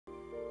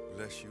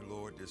bless you,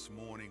 Lord, this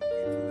morning.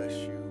 We bless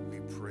you. We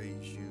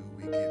praise you.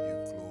 We give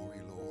you glory,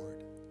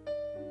 Lord.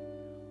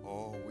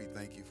 Oh, we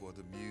thank you for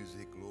the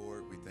music,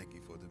 Lord. We thank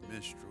you for the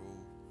minstrel.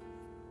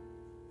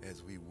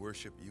 As we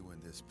worship you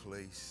in this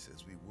place,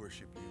 as we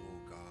worship you,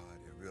 oh God,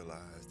 and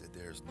realize that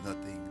there's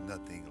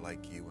nothing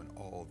like you in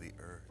all the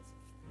earth.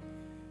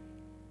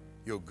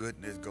 Your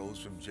goodness goes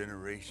from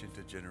generation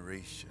to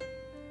generation.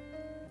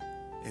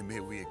 And may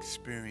we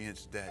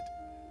experience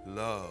that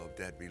love,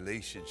 that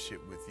relationship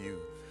with you,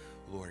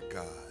 Lord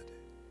God.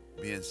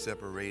 Being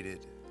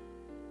separated,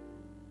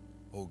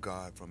 oh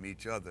God, from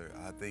each other,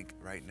 I think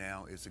right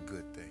now is a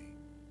good thing.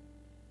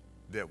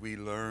 That we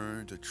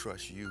learn to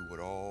trust you with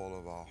all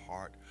of our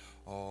heart,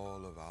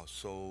 all of our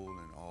soul,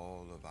 and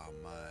all of our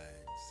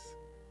minds.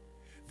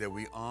 That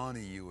we honor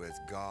you as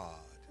God,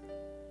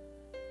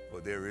 for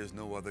there is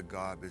no other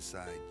God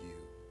beside you.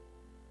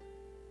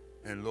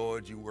 And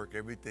Lord, you work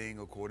everything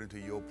according to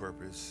your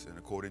purpose and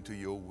according to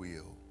your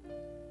will,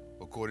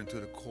 according to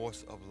the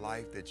course of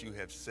life that you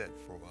have set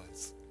for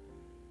us.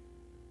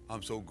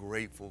 I'm so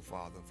grateful,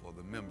 Father, for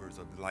the members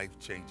of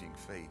Life-Changing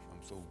Faith.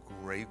 I'm so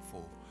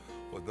grateful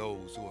for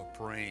those who are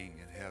praying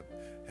and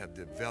have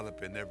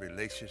developed in their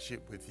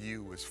relationship with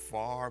you. Is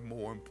far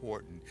more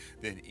important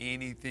than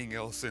anything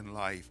else in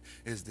life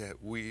is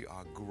that we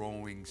are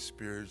growing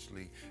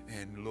spiritually.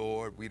 And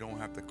Lord, we don't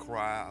have to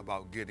cry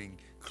about getting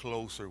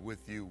closer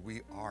with you.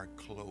 We are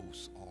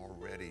close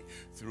already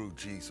through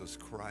Jesus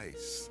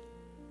Christ.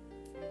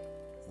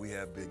 We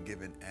have been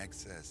given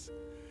access.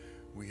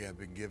 We have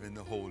been given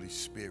the Holy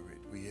Spirit.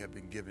 We have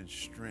been given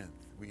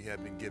strength. We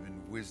have been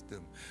given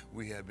wisdom.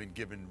 We have been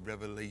given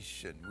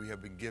revelation. We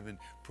have been given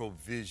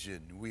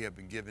provision. We have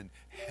been given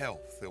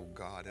health, oh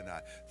God. And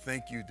I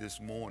thank you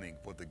this morning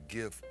for the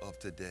gift of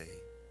today,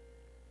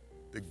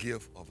 the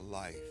gift of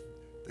life,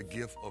 the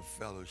gift of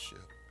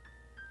fellowship,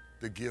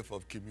 the gift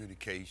of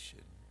communication,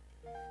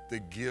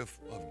 the gift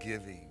of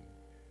giving,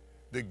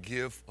 the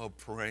gift of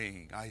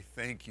praying. I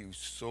thank you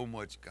so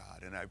much,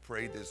 God. And I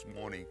pray this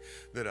morning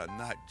that I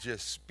not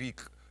just speak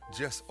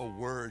just a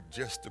word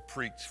just to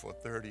preach for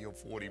 30 or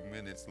 40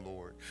 minutes,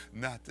 Lord.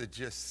 Not to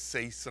just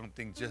say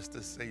something just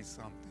to say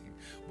something.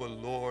 But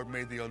Lord,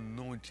 may the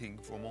anointing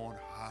from on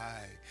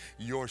high,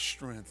 your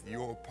strength,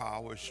 your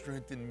power,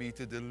 strengthen me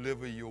to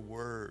deliver your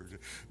word,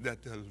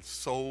 that the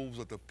souls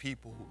of the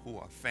people who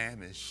are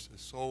famished, the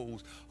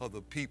souls of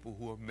the people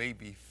who are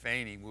maybe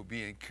fainting will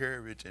be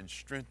encouraged and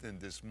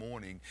strengthened this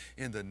morning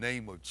in the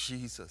name of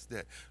Jesus.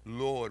 That,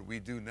 Lord, we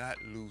do not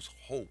lose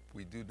hope.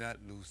 We do not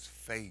lose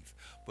faith.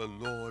 But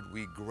Lord,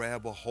 we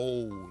grab a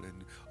hold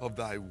of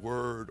thy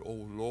word,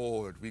 oh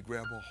Lord. We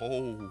grab a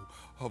hold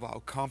of our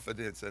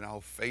confidence and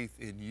our faith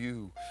in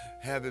you.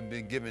 Having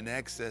been given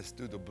access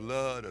through the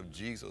blood of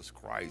Jesus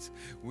Christ,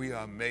 we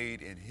are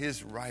made in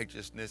his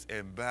righteousness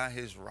and by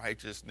his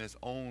righteousness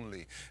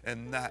only,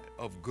 and not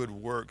of good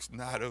works,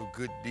 not of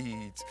good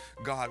deeds.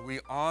 God, we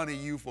honor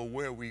you for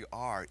where we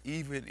are,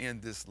 even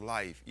in this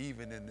life,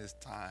 even in this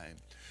time.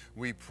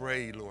 We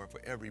pray, Lord,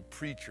 for every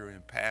preacher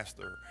and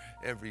pastor,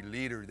 every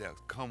leader that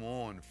come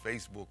on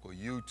Facebook or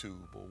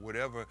YouTube or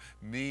whatever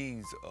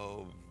means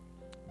of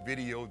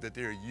video that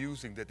they're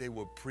using, that they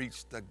will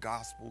preach the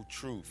gospel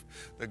truth,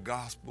 the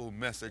gospel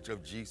message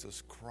of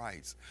Jesus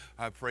Christ.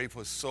 I pray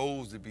for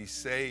souls to be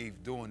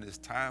saved during this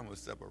time of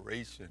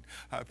separation.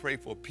 I pray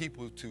for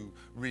people to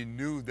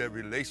renew their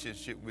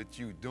relationship with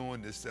you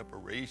during this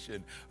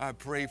separation. I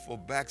pray for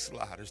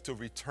backsliders to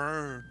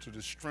return to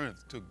the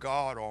strength, to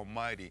God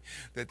Almighty,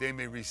 that they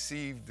may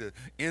receive the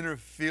inner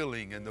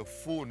feeling and the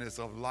fullness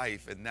of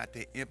life and not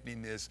the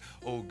emptiness,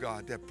 oh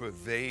God, that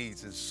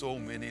pervades in so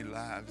many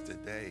lives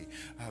today.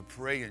 I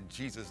pray in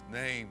Jesus'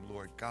 name,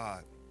 Lord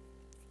God,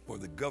 for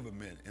the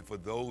government and for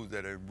those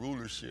that are in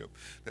rulership,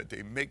 that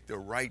they make the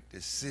right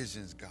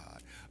decisions,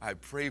 God. I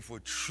pray for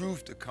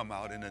truth to come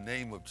out in the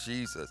name of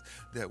Jesus,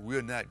 that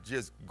we're not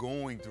just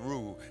going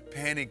through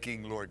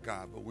panicking, Lord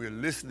God, but we're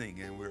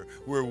listening and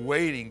we're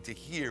waiting to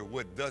hear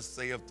what thus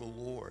saith the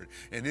Lord.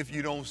 And if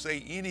you don't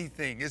say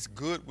anything, it's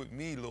good with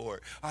me,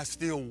 Lord. I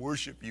still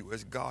worship you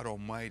as God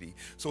Almighty.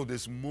 So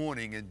this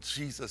morning, in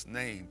Jesus'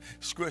 name,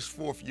 stretch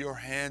forth your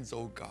hands,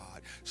 oh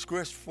God.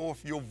 Stretch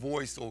forth your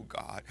voice, oh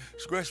God.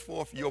 Stretch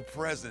forth your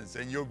presence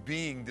and your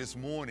being this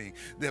morning,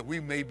 that we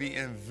may be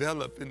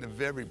enveloped in the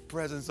very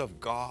presence of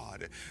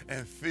God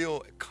and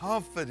feel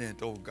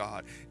confident, oh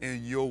God,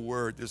 in your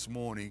word this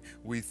morning.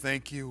 We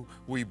thank you.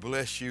 We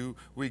bless you.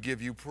 We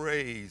give you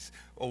praise,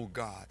 oh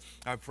God.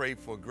 I pray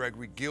for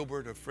Gregory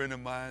Gilbert, a friend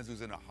of mine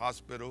who's in a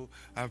hospital.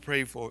 I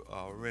pray for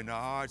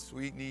Renard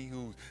Sweetney,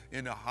 who's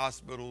in a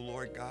hospital,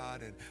 Lord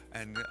God,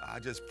 and I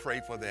just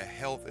pray for their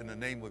health in the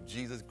name of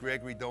Jesus.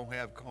 Gregory don't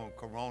have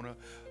corona.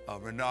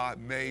 Renard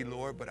may,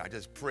 Lord, but I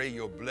just pray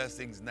your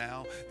blessings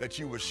now, that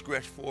you would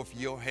stretch forth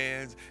your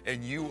hands,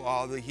 and you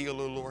are the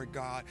healer, Lord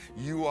God.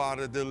 You are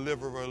the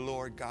deliverer,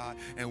 Lord God,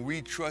 and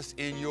we trust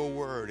in your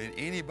word. And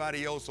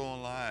anybody else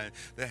online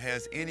that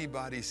has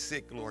anybody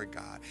sick, Lord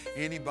God,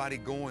 anybody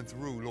going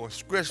through, Lord,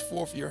 stretch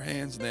forth your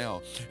hands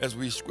now as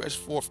we stretch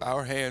forth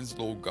our hands,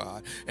 Lord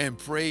God, and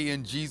pray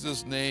in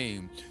Jesus'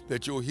 name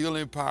that your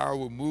healing power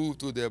will move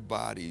through their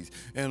bodies.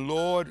 And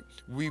Lord,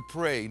 we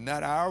pray,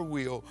 not our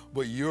will,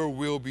 but your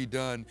will be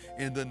done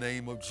in the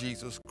name of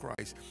Jesus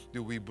Christ.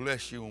 Do we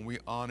bless you and we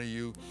honor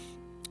you.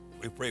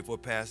 We pray for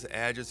Pastor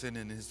Adgerson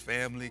and his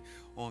family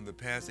on the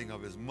passing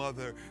of his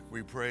mother.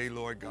 We pray,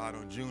 Lord God,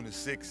 on June the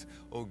 6th,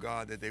 oh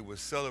God, that they will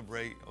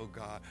celebrate, oh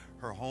God,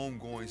 her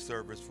homegoing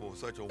service for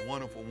such a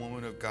wonderful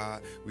woman of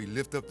God. We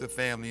lift up the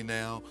family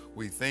now.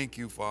 We thank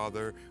you,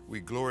 Father.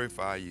 We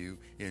glorify you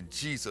in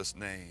Jesus'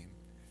 name.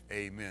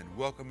 Amen.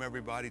 Welcome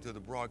everybody to the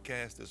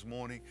broadcast this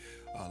morning.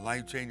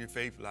 Life Changing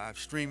Faith live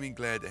streaming.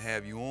 Glad to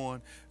have you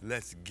on.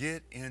 Let's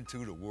get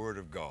into the Word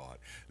of God.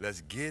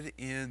 Let's get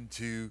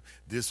into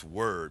this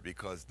Word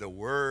because the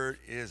Word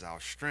is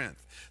our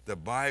strength. The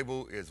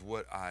Bible is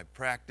what I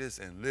practice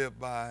and live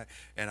by,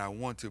 and I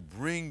want to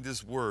bring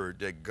this Word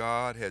that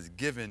God has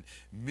given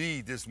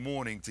me this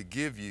morning to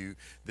give you,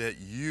 that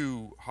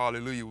you,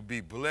 hallelujah, will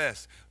be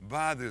blessed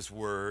by this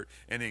Word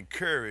and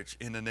encouraged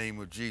in the name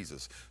of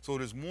Jesus. So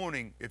this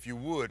morning, if you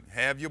would,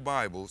 have your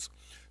Bibles,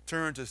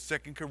 turn to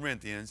 2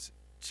 Corinthians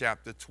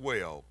chapter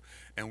 12,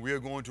 and we're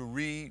going to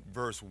read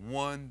verse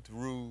 1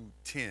 through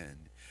 10.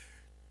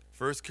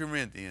 2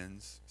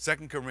 Corinthians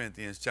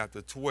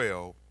chapter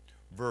 12,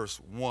 verse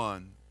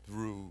 1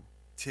 through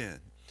 10.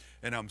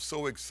 And I'm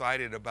so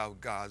excited about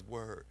God's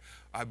Word.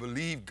 I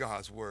believe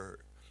God's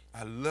Word.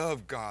 I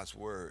love God's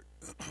Word.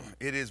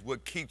 It is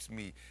what keeps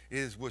me. It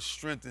is what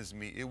strengthens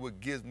me. It what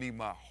gives me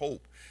my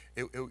hope.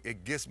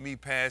 It gets me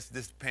past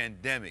this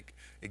pandemic.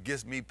 It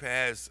gets me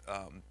past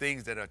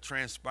things that are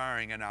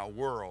transpiring in our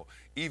world,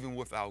 even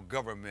with our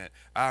government.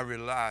 I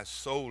rely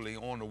solely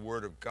on the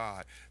Word of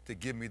God to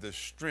give me the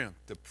strength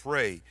to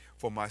pray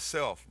for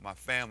myself, my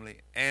family,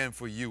 and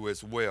for you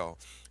as well,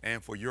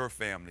 and for your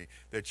family,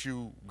 that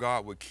you,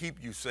 God, would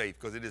keep you safe,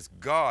 because it is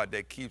God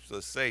that keeps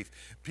us safe.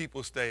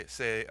 People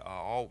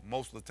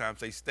most of the time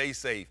say, stay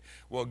safe.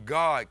 Well,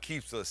 God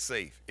keeps us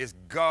safe. It's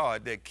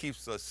God that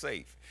keeps us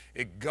safe.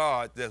 It's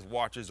God that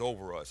watches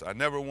over us. I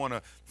never want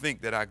to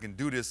think that I can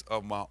do this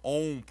of my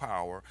own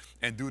power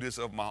and do this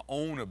of my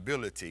own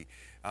ability.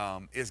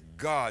 It's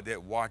God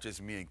that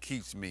watches me and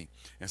keeps me.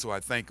 And so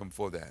I thank him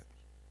for that.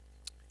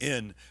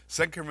 In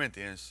 2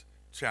 Corinthians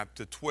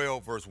chapter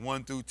 12, verse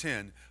 1 through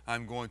 10,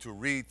 I'm going to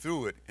read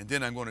through it, and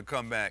then I'm going to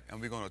come back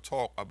and we're going to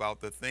talk about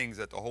the things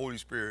that the Holy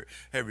Spirit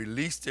had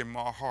released in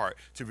my heart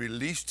to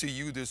release to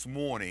you this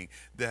morning,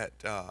 that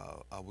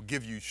will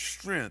give you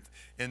strength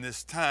in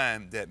this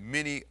time that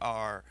many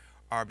are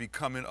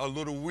becoming a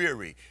little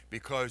weary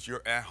because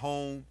you're at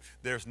home.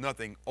 There's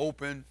nothing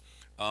open.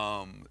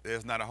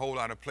 There's not a whole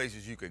lot of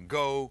places you can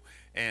go.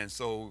 And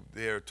so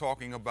they're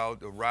talking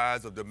about the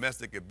rise of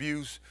domestic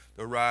abuse,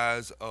 the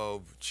rise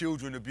of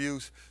children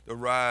abuse, the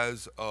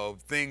rise of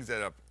things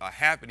that are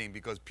happening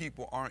because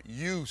people aren't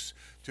used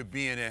to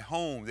being at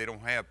home. They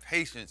don't have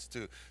patience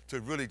to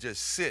really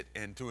just sit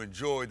and to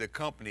enjoy the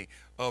company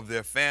of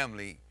their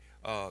family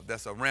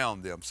that's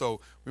around them. So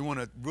we want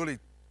to really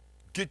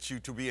get you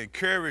to be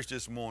encouraged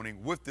this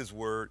morning with this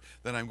word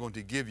that I'm going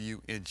to give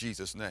you in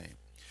Jesus' name.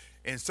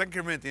 In 2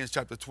 Corinthians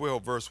chapter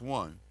 12, verse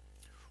 1,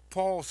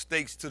 Paul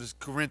states to the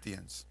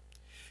Corinthians,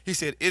 he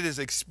said, it is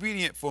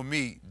expedient for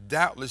me,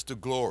 doubtless, to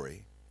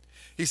glory.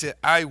 He said,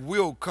 I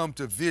will come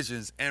to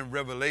visions and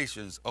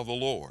revelations of the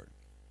Lord.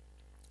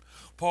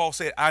 Paul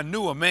said, I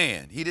knew a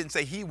man. He didn't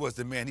say he was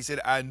the man. He said,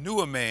 I knew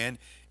a man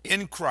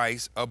in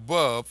Christ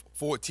above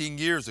 14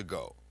 years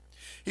ago.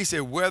 He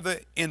said, whether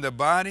in the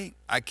body,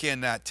 I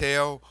cannot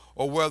tell,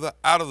 or whether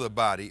out of the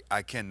body,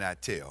 I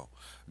cannot tell.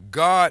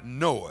 God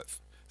knoweth,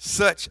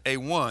 such a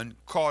one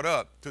caught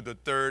up to the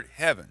third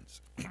heavens.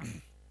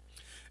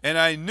 And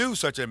I knew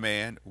such a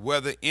man,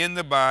 whether in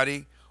the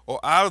body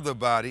or out of the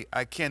body,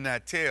 I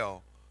cannot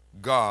tell,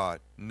 God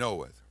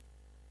knoweth.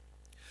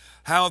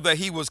 How that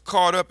he was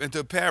caught up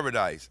into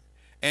paradise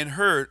and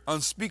heard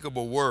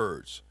unspeakable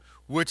words,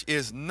 which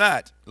is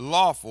not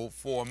lawful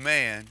for a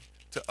man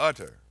to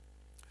utter.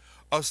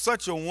 Of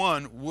such a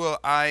one will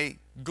I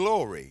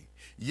glory,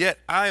 yet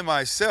I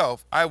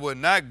myself, I will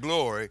not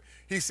glory,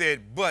 he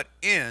said, but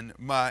in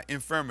my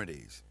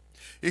infirmities.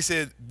 He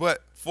said,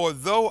 but for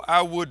though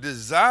I would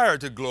desire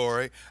to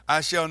glory,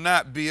 I shall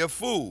not be a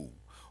fool,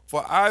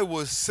 for I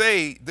will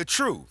say the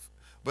truth.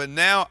 But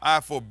now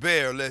I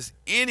forbear, lest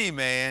any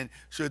man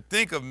should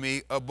think of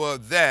me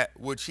above that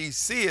which he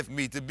seeth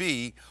me to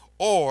be,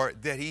 or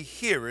that he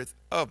heareth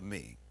of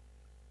me.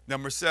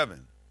 Number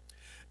 7,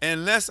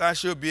 unless I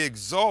should be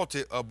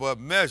exalted above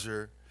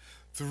measure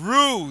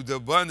through the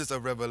abundance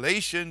of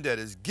revelation that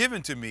is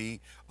given to me,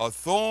 a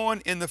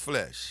thorn in the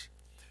flesh,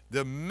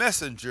 the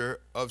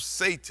messenger of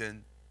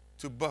Satan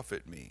to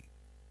buffet me,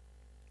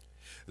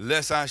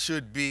 lest I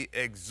should be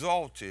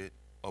exalted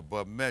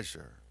above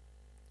measure.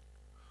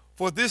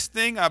 For this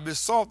thing I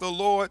besought the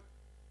Lord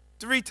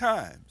 3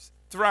 times,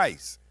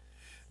 thrice,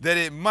 that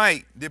it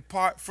might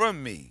depart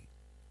from me.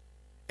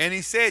 And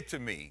he said to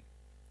me,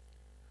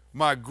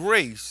 my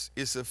grace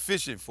is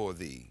sufficient for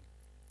thee,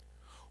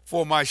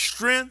 For my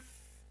strength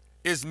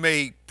is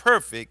made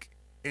perfect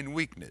in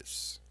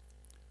weakness.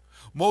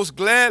 Most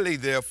gladly,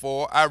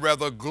 therefore, I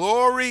rather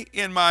glory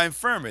in my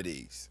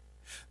infirmities,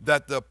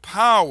 that the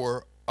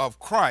power of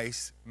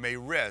Christ may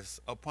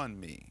rest upon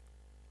me.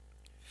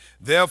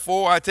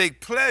 Therefore, I take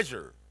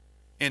pleasure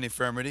in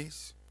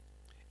infirmities,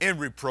 in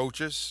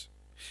reproaches,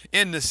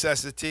 in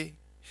necessity,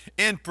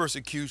 in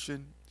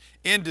persecution,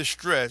 in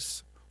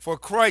distress, for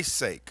Christ's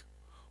sake.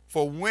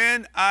 For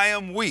when I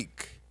am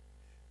weak,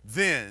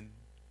 then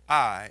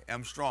I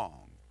am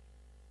strong.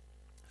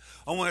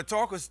 I want to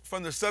talk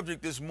from the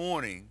subject this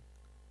morning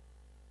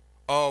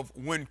of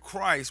when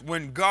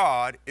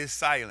God is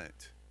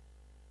silent.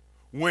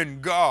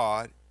 When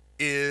God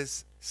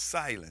is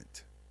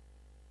silent.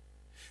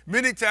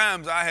 Many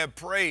times I have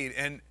prayed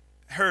and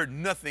heard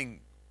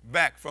nothing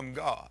back from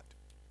God.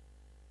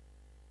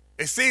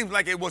 It seems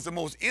like it was the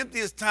most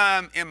emptiest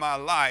time in my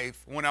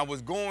life when I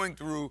was going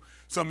through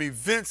some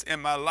events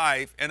in my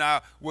life, and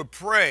I would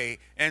pray,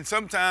 and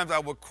sometimes I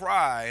would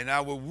cry and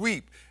I would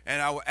weep,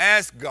 and I would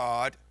ask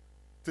God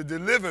to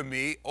deliver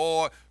me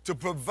or to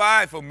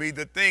provide for me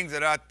the things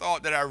that I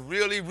thought that I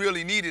really,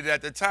 really needed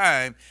at the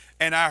time,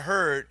 and I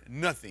heard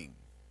nothing.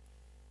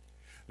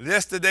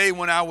 Yesterday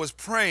when I was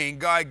praying,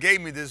 God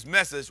gave me this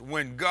message,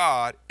 when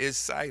God is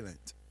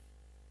silent.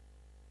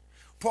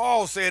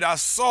 Paul said, I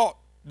sought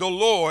the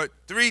Lord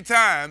 3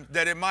 times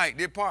that it might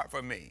depart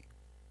from me.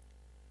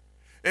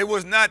 It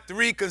was not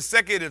 3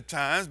 consecutive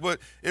times, but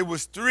it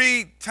was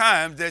 3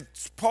 times that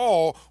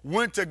Paul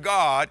went to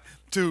God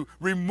to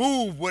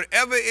remove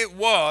whatever it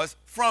was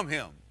from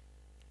him.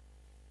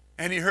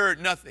 And he heard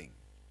nothing.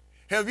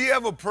 Have you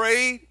ever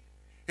prayed?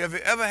 Have you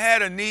ever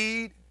had a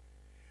need?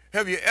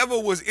 Have you ever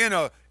was in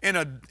a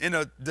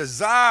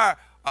desire,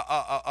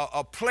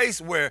 a place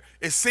where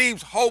it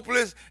seems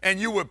hopeless, and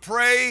you would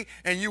pray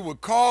and you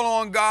would call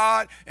on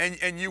God,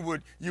 and you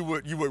would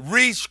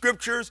read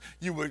scriptures,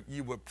 you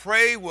would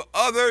pray with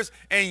others,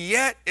 and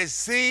yet it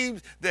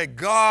seems that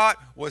God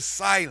was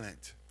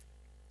silent.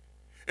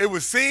 It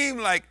would seem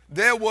like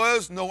there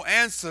was no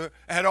answer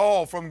at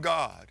all from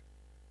God.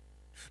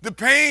 The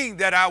pain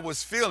that I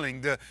was feeling,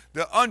 the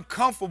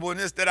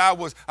uncomfortableness that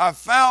I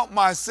found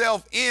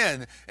myself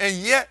in, and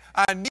yet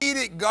I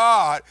needed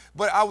God,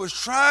 but I was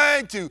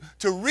trying to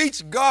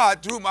reach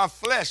God through my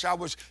flesh. I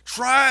was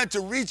trying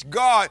to reach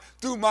God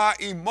through my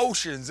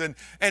emotions, and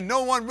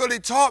no one really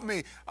taught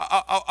me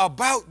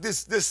about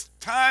this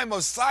time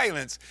of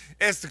silence.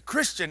 As a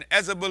Christian,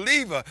 as a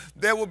believer,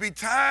 there will be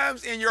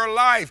times in your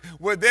life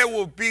where there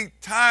will be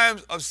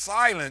times of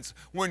silence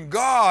when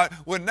God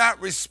will not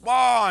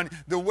respond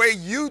the way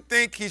you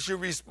think he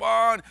should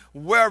respond,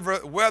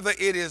 whether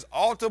it is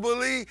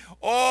audibly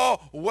or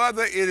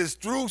whether it is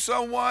through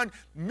someone.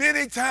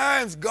 Many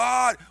times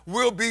God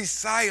will be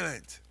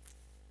silent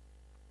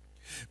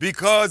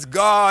because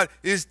God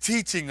is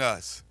teaching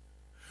us.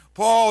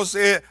 Paul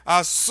said,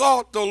 I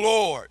sought the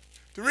Lord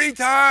 3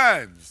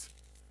 times.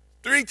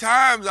 3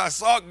 times I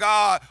sought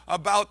God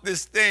about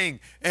this thing,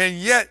 and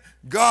yet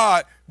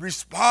God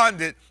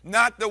responded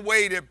not the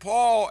way that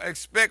Paul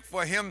expected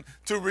for him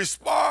to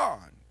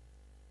respond.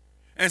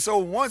 And so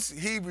once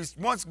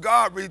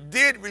God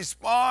did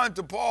respond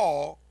to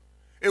Paul,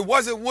 it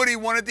wasn't what he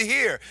wanted to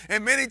hear.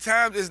 And many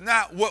times it's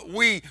not what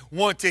we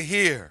want to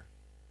hear.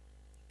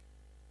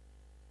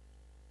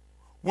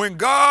 When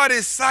God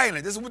is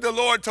silent, this is what the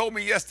Lord told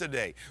me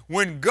yesterday.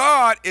 When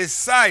God is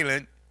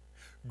silent,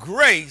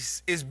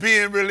 grace is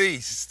being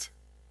released.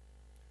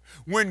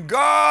 When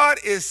God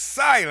is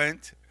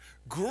silent,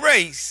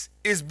 grace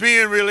is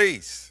being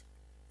released.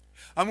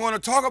 I'm going to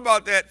talk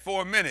about that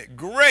for a minute.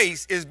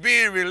 Grace is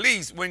being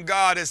released when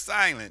God is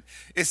silent.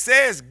 It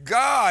says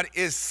God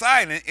is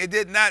silent. It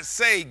did not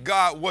say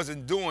God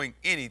wasn't doing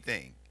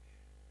anything.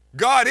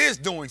 God is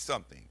doing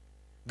something.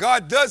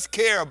 God does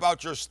care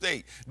about your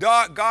state.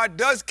 God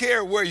does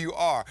care where you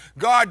are.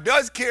 God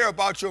does care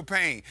about your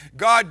pain.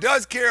 God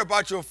does care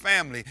about your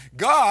family.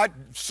 God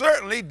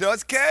certainly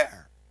does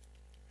care.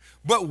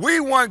 But we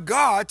want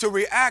God to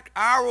react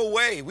our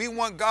way. We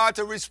want God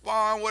to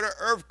respond with an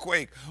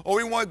earthquake, or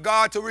we want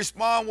God to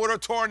respond with a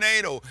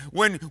tornado.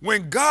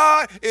 When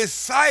God is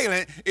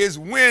silent is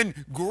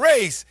when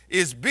grace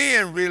is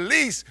being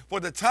released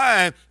for the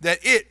time that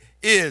it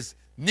is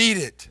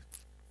needed.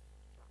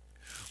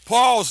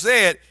 Paul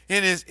said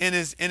in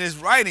his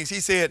writings, he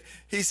said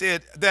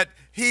that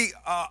he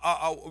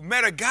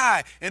met a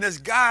guy, and this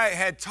guy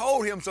had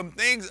told him some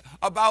things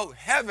about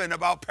heaven,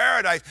 about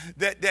paradise,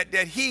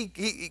 that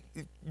he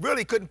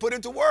really couldn't put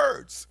into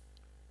words.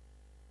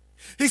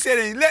 He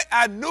said,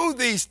 I knew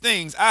these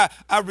things. I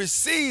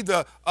received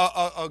an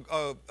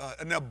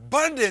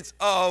abundance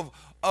of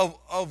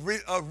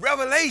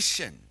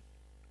revelation.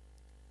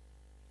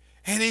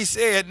 And he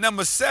said,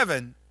 number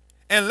 7,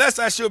 unless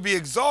I shall be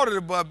exalted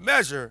above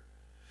measure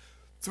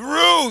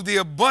through the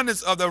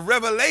abundance of the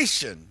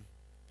revelation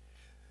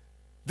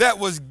that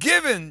was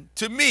given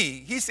to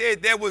me. He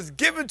said, there was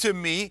given to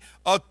me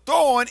a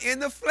thorn in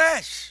the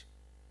flesh.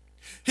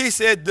 He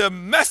said, the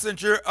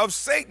messenger of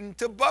Satan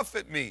to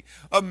buffet me.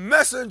 A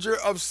messenger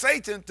of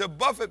Satan to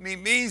buffet me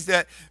means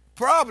that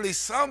probably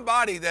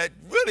somebody that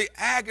really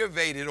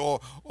aggravated or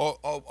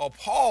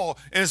Paul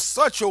in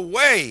such a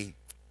way.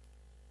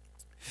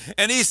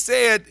 And he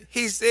said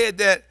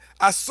that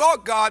I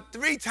sought God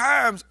 3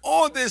 times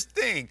on this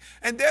thing.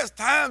 And there's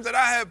times that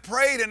I have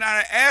prayed and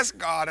I asked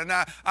God and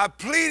I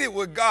pleaded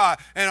with God,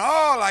 and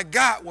all I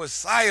got was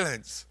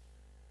silence.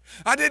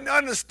 I didn't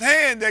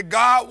understand that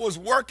God was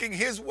working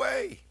his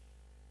way.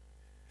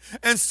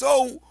 And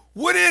so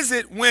what is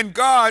it when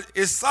God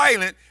is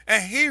silent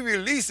and he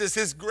releases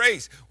his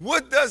grace?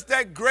 What does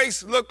that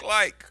grace look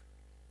like?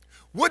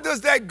 What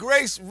does that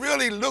grace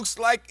really looks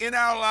like in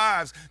our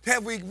lives?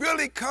 Have we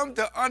really come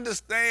to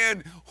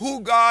understand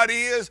who God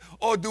is,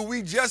 or do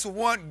we just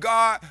want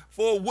God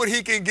for what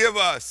he can give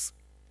us?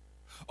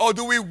 Or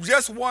do we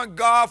just want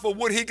God for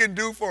what he can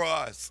do for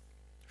us?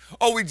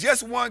 Or we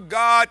just want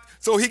God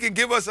so he can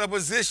give us a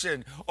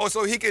position, or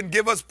so he can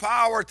give us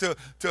power to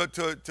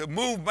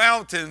move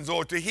mountains,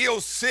 or to heal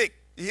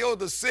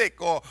the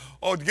sick,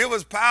 or give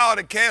us power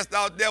to cast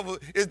out devils.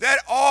 Is that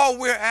all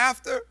we're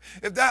after?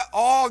 Is that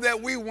all that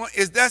we want?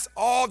 Is that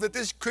all that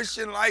this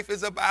Christian life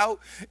is about?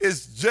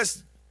 Is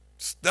just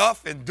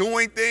stuff and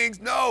doing things?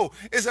 No,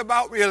 it's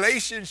about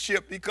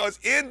relationship, because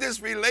in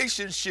this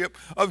relationship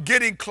of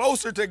getting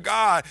closer to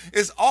God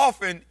is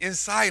often in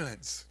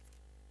silence.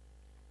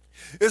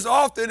 It's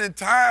often in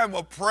time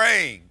of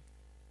praying.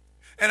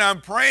 And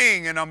I'm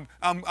praying and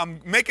I'm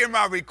making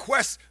my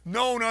requests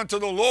known unto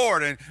the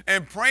Lord,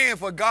 and praying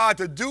for God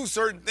to do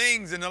certain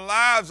things in the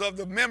lives of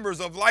the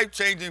members of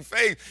Life-Changing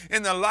Faith,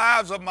 in the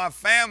lives of my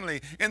family,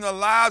 in the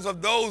lives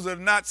of those that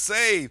are not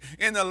saved,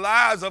 in the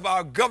lives of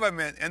our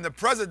government and the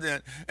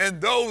president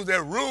and those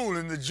that rule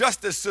in the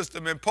justice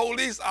system and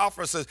police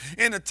officers,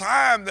 in the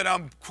time that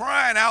I'm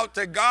crying out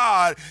to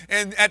God,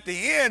 and at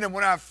the end, and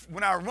when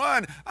I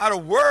run out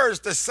of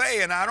words to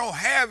say and I don't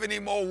have any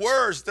more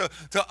words to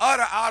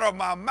utter out of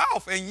my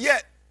mouth, and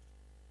yet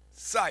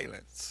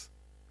silence.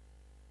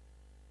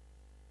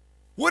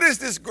 What is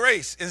this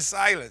grace in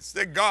silence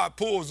that God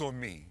pulls on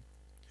me?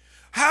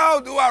 How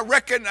do I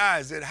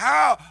recognize it?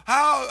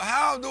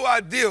 How do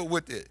I deal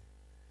with it?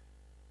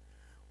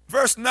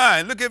 Verse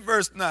 9, look at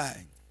verse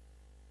 9.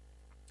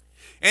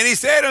 And he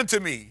said unto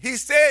me, he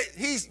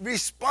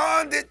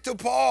responded to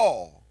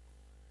Paul.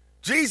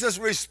 Jesus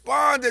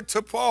responded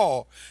to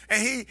Paul,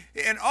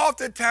 and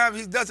oftentimes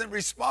he doesn't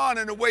respond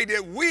in the way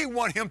that we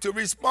want him to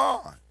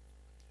respond.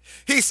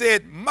 He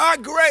said, my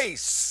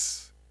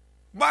grace,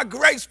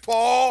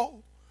 Paul.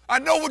 I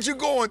know what you're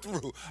going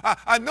through.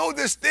 I know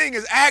this thing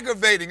is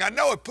aggravating. I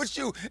know it puts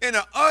you in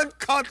an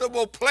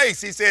uncomfortable place.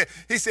 He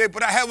said,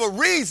 but I have a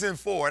reason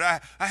for it. I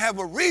have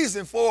a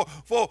reason for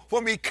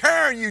me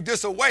carrying you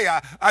this away.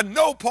 I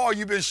know, Paul,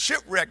 you've been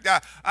shipwrecked.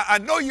 I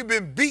know you've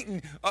been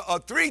beaten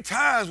 3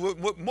 times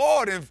with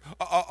more than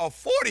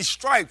 40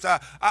 stripes.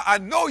 I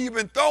know you've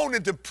been thrown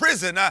into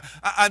prison.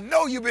 I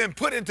know you've been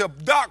put into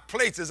dark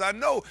places. I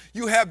know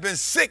you have been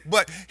sick.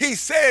 But he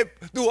said,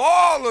 through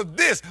all of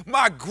this,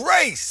 my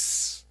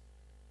grace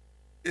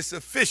is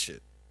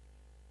sufficient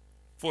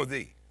for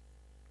thee.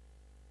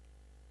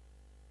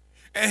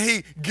 And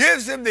he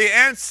gives him the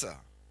answer.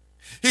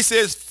 He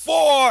says,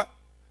 for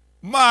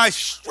my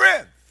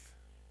strength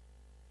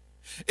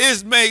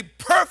is made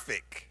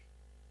perfect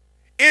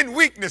in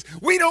weakness.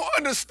 We don't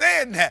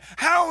understand that.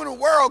 How in the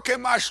world can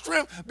my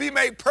strength be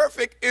made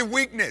perfect in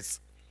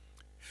weakness?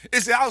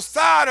 It's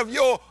outside of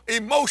your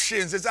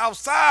emotions. It's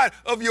outside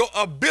of your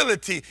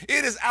ability.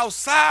 It is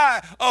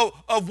outside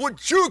of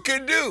what you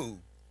can do.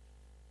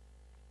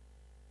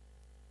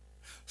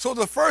 So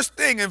the first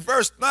thing in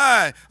verse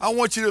 9 I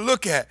want you to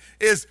look at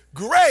is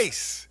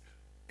grace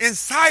in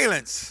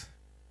silence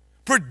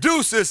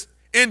produces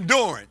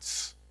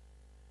endurance.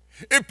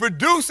 It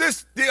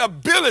produces the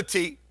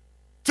ability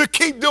to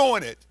keep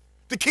doing it,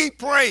 to keep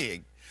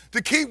praying,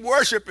 to keep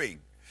worshiping,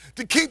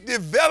 to keep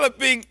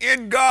developing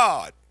in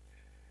God.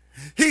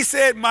 He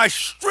said, my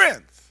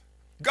strength.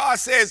 God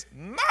says,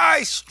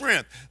 my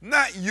strength,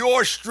 not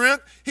your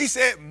strength. He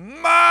said,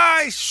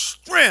 my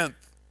strength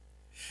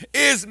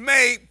is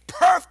made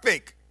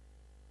perfect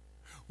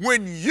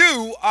when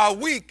you are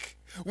weak,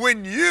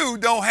 when you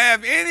don't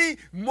have any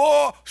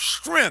more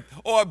strength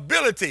or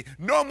ability,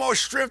 no more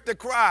strength to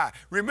cry.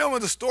 Remember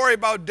the story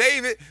about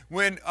David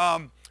when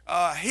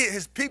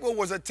his people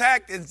was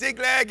attacked in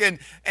Ziklag,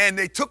 and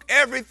they took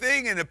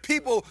everything, and the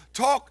people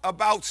talk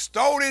about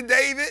stoning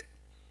David.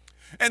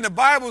 And the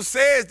Bible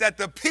says that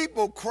the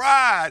people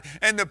cried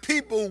and the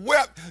people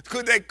wept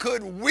because they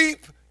could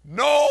weep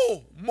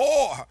no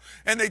more.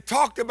 And they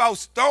talked about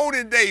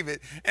stoning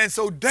David. And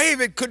so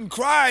David couldn't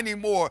cry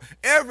anymore.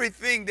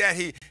 Everything that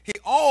he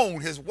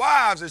owned, his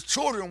wives, his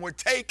children were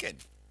taken.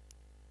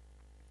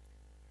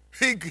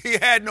 He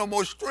had no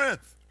more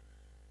strength.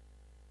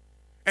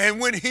 And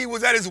when he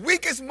was at his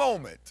weakest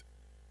moment,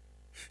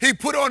 he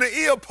put on the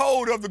ear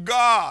pod of the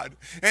God,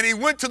 and he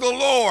went to the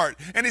Lord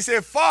and he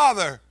said,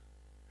 Father,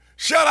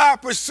 shall I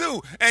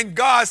pursue? And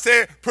God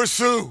said,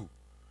 pursue.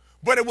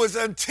 But it was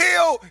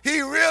until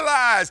he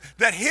realized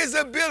that his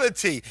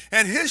ability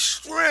and his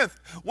strength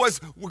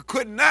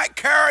could not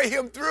carry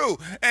him through,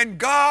 and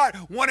God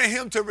wanted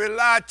him to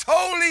rely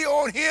totally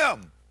on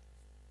him.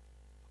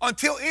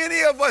 Until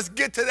any of us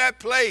get to that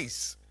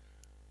place,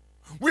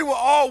 we will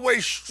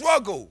always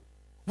struggle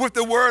with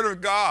the Word of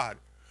God.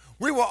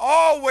 We will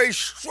always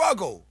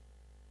struggle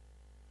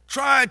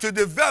trying to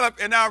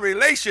develop in our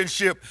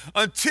relationship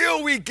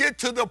until we get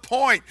to the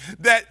point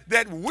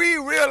that we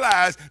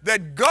realize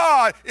that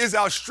God is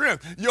our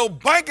strength. Your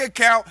bank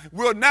account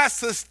will not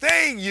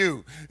sustain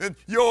you.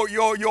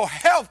 Your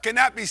health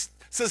cannot be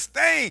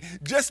sustained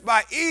just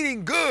by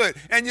eating good,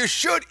 and you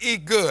should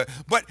eat good.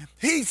 But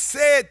he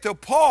said to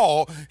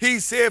Paul, he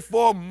said,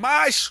 for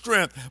my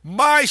strength,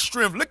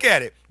 look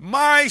at it,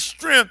 my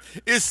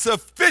strength is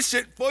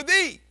sufficient for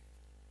thee.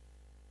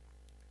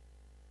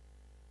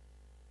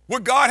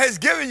 What God has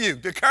given you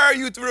to carry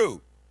you through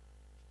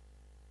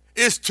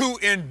is to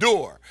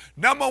endure.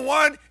 Number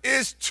one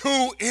is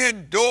to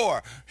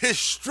endure. His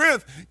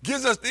strength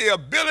gives us the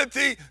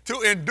ability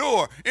to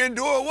endure.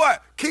 Endure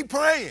what? Keep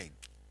praying.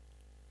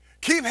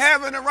 Keep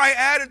having the right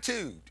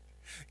attitude.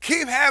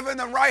 Keep having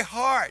the right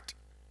heart.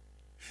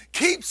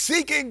 Keep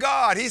seeking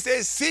God. He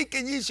says, seek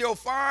and ye shall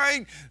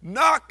find,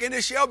 knock and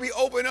it shall be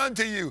opened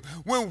unto you.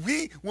 When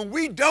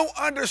we don't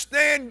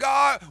understand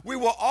God, we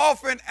will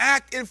often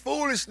act in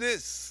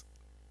foolishness.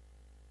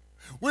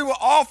 We will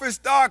often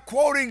start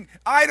quoting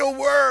idle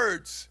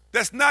words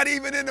that's not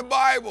even in the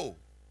Bible.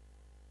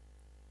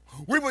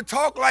 We will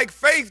talk like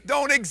faith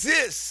don't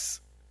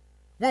exist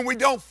when we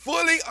don't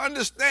fully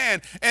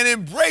understand and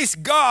embrace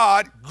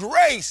God,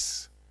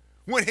 grace,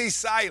 when he's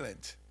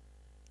silent.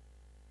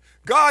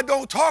 God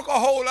don't talk a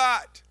whole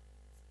lot.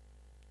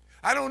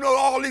 I don't know,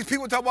 all these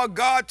people talk about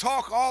God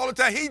talk all the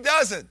time. He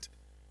doesn't.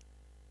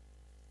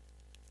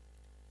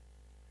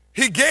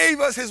 He gave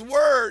us his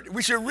word.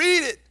 We should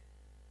read it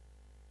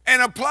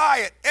and apply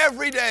it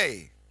every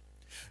day.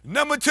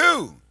 Number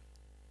two,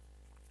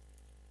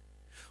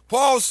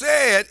 Paul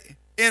said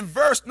in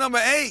verse number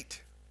 8,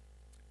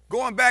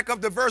 going back up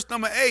to verse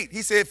number 8,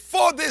 he said,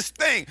 for this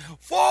thing,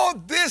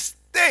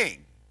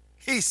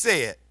 he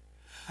said,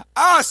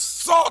 I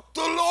sought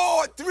the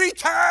Lord 3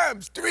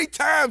 times. 3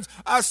 times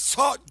I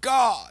sought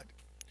God.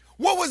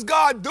 What was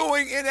God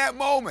doing in that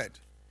moment?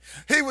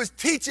 He was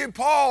teaching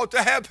Paul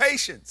to have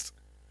patience.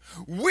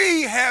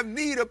 We have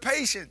need of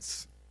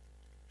patience.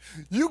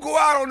 You go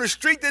out on the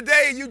street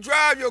today, you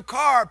drive your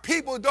car,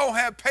 people don't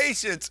have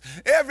patience.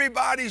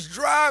 Everybody's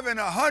driving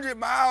 100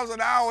 miles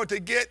an hour to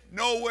get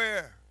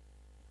nowhere.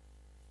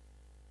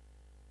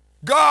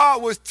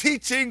 God was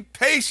teaching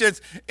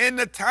patience in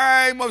the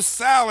time of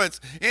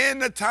silence. In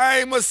the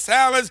time of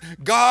silence,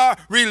 God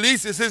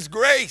releases his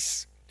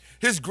grace.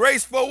 His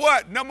grace for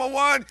what? Number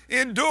one,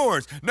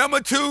 endurance.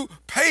 Number two,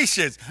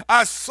 patience.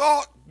 I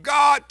sought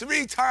God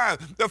 3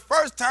 times. The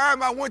first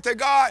time I went to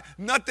God,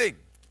 nothing.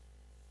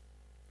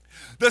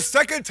 The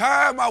second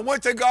time I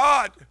went to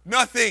God,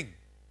 nothing.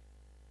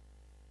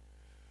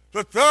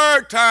 The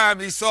third time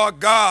he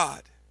sought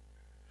God,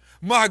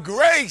 my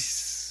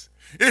grace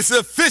is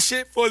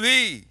sufficient for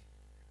thee.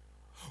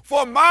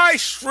 For my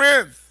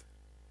strength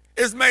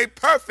is made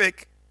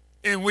perfect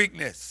in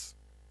weakness.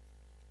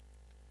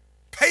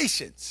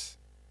 Patience.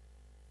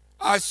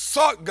 I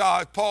sought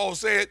God, Paul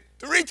said,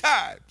 3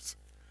 times.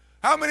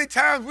 How many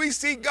times we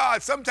seek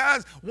God?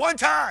 Sometimes 1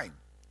 time.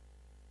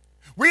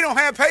 We don't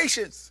have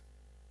patience.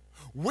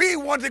 We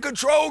want to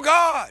control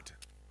God.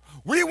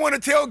 We want to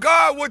tell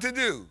God what to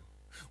do.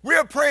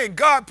 We're praying,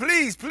 God,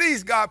 please,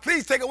 God,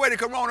 please take away the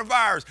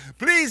coronavirus.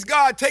 Please,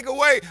 God, take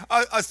away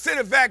a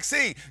city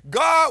vaccine.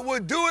 God will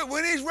do it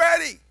when he's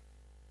ready.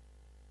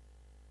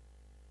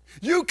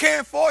 You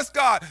can't force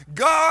God.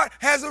 God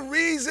has a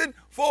reason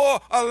for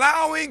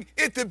allowing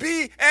it to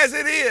be as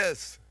it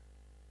is.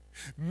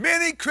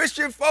 Many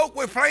Christian folk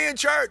were playing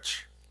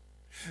church.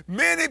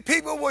 Many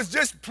people was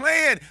just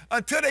playing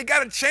until they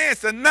got a chance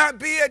to not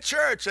be at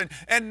church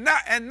and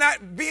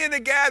not be in the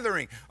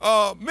gathering.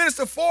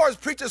 Minister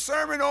Forrest preached a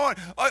sermon on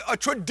a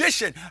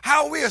tradition,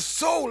 how we are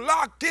so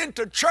locked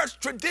into church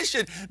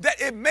tradition that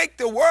it make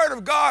the word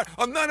of God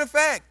of none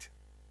effect.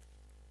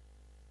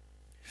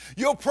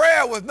 Your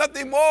prayer was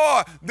nothing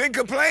more than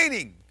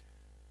complaining.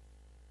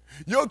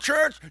 Your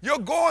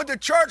going to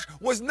church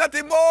was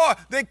nothing more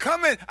than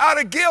coming out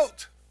of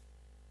guilt.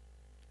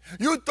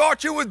 You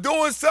thought you were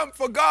doing something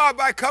for God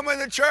by coming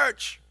to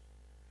church.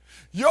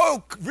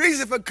 Your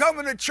reason for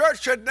coming to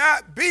church should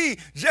not be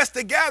just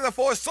to gather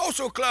for a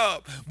social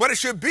club, but it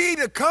should be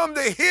to come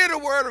to hear the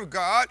word of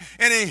God.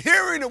 And in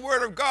hearing the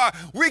word of God,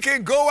 we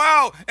can go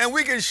out and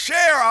we can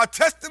share our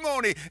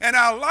testimony and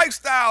our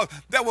lifestyle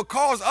that will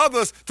cause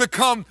others to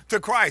come to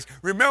Christ.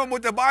 Remember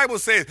what the Bible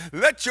says,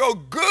 let your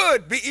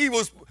good be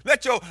evil,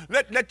 let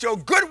your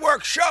good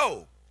work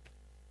show.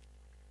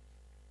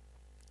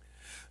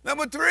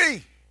 Number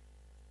 3,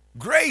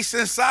 grace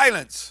in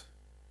silence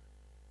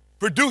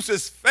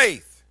produces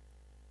faith.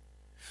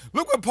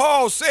 Look what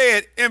Paul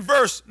said in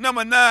verse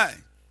number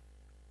 9.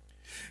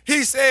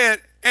 He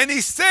said, and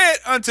he said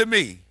unto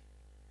me,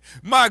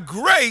 My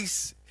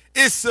grace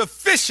is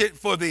sufficient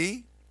for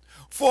thee,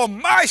 for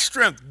my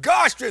strength,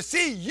 God's strength.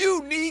 See,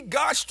 you need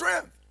God's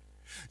strength.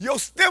 Your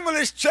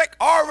stimulus check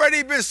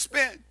already been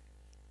spent.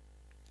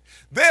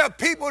 There are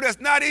people that's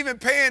not even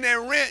paying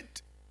their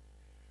rent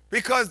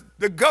because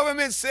the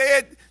government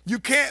said you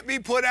can't be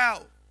put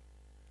out.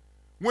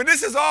 When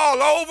this is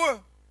all over,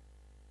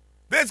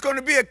 there's going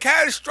to be a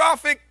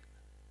catastrophic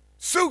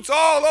suits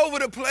all over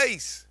the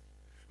place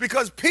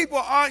because people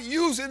aren't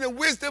using the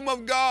wisdom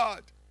of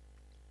God.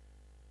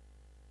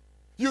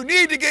 You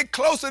need to get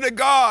closer to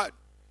God,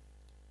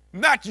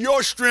 not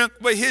your strength,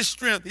 but his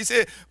strength. He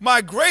said, my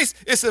grace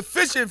is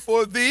sufficient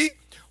for thee,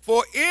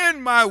 for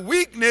in my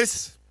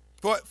weakness,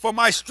 for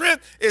my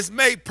strength is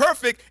made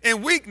perfect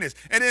in weakness.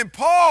 And then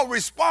Paul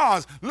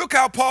responds. Look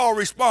how Paul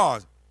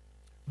responds.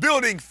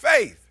 Building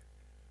faith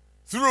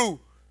through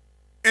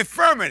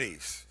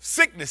infirmities,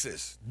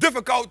 sicknesses,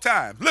 difficult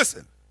times.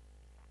 Listen.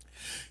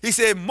 He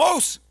said,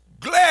 most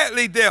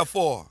gladly,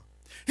 therefore.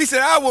 He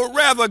said, I would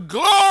rather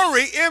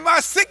glory in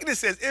my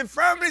sicknesses.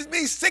 Infirmities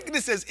mean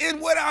sicknesses in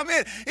what I'm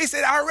in. He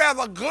said, I'd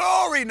rather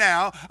glory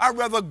now. I'd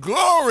rather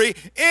glory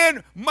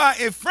in my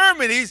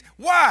infirmities.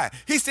 Why?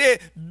 He said,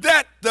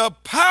 that the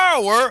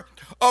power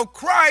of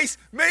Christ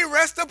may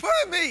rest upon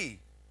me.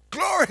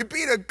 Glory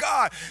be to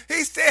God.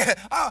 He said,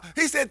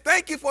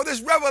 thank you for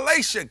this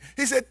revelation.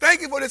 He said,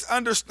 thank you for this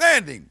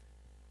understanding.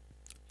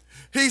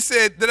 He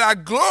said that I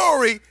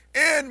glory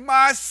in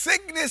my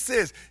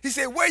sicknesses. He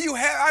said, where you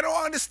have, I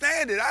don't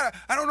understand it.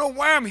 I don't know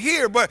why I'm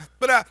here, but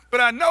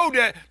I know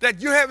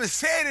that you haven't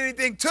said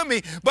anything to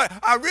me, but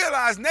I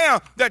realize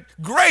now that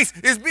grace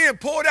is being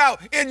poured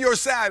out in your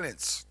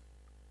silence.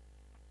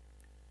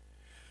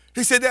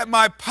 He said that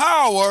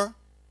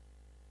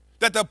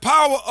the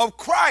power of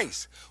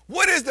Christ.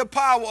 What is the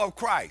power of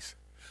Christ?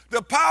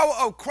 The power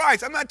of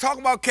Christ. I'm not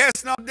talking about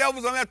casting out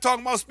devils. I'm not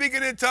talking about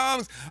speaking in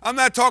tongues. I'm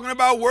not talking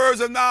about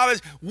words of knowledge.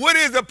 What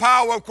is the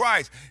power of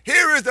Christ?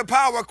 Here is the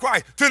power of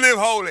Christ, to live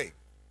holy.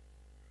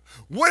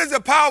 What is the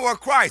power of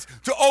Christ?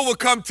 To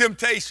overcome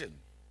temptation.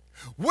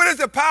 What is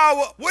the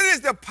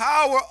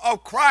power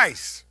of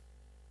Christ?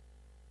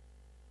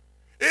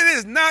 It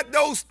is not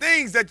those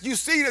things that you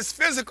see that's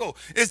physical.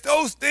 It's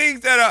those things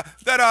that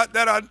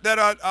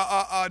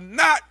are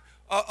not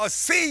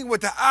seen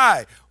with the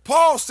eye.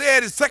 Paul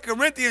said in 2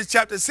 Corinthians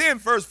chapter 10,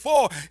 verse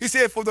 4, he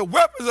said, for the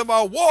weapons of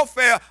our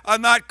warfare are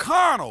not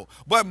carnal,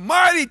 but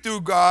mighty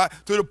through God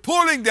to the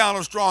pulling down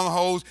of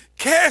strongholds,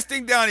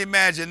 casting down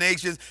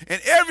imaginations,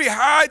 and every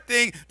high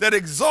thing that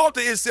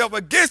exalted itself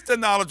against the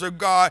knowledge of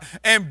God,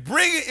 and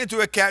bringing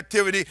into a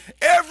captivity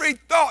every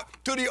thought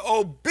to the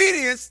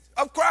obedience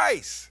of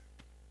Christ.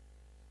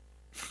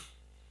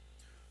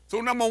 So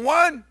number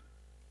one,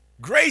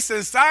 grace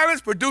and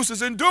silence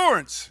produces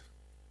endurance.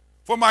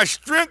 For my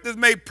strength is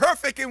made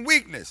perfect in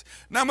weakness.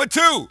 Number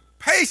two,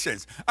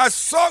 patience. I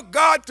sought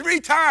God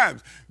 3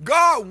 times.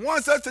 God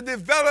wants us to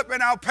develop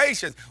in our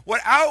patience.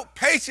 Without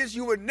patience,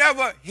 you would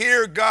never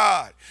hear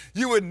God.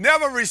 You would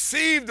never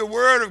receive the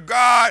word of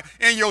God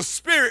in your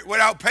spirit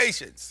without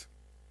patience.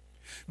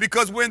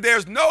 Because when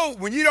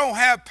you don't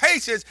have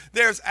patience,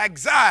 there's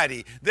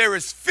anxiety, there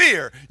is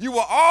fear. You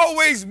will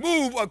always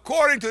move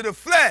according to the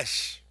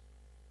flesh.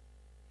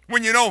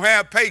 When you don't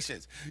have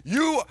patience,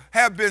 you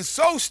have been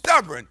so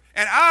stubborn,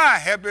 and I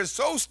have been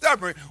so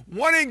stubborn,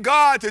 wanting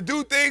God to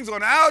do things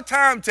on our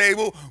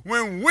timetable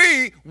when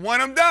we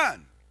want them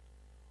done.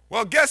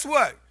 Well, guess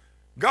what?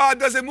 God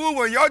doesn't move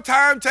on your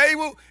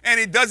timetable, and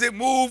he doesn't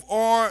move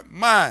on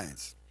mine.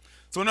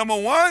 So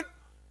number one,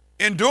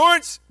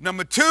 endurance.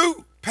 Number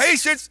two,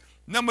 patience.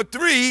 Number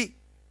three,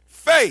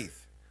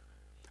 faith.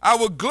 I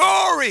will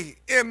glory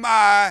in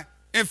my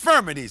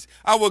infirmities.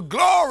 I will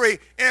glory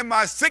in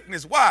my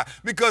sickness. Why?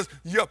 Because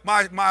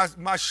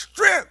my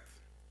strength,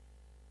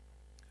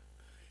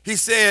 he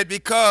said,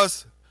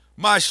 because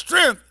my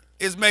strength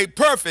is made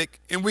perfect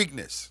in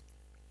weakness.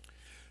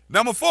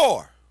 Number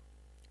 4,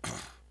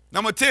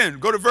 number 10,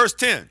 go to verse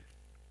 10.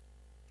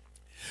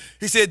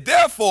 He said,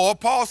 therefore,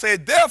 Paul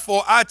said,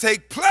 therefore I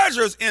take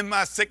pleasures in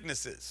my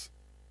sicknesses.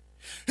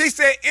 He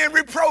said, in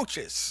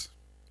reproaches,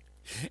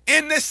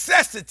 in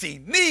necessity,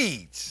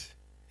 needs,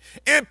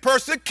 in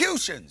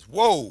persecutions,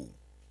 whoa,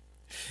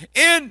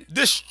 in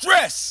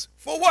distress,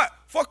 for what?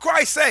 For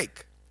Christ's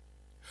sake.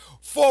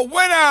 For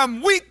when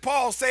I'm weak,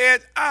 Paul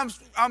said,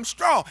 I'm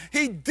strong.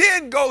 He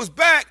then goes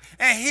back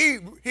and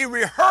he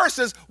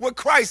rehearses what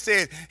Christ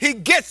said. He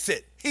gets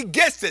it. He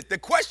gets it. The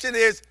question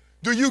is,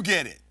 do you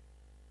get it?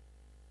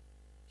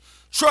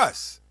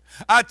 Trust.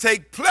 I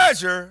take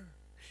pleasure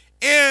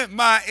in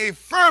my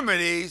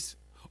infirmities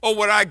or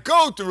what I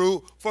go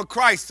through for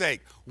Christ's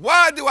sake.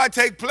 Why do I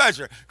take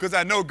pleasure? Because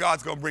I know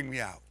God's going to bring me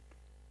out.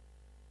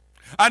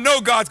 I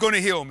know God's going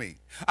to heal me.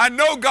 I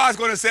know God's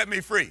going to set me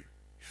free.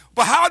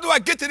 But how do I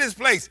get to this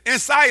place? In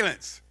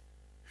silence.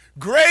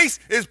 Grace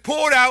is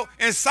poured out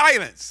in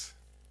silence.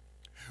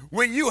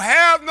 When you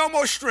have no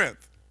more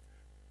strength,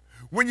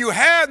 when you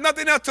have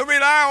nothing else to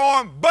rely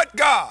on but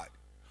God,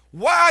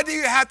 why do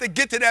you have to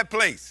get to that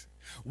place?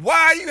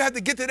 Why do you have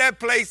to get to that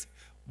place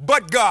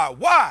but God?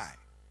 Why?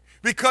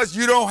 Because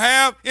you don't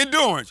have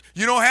endurance.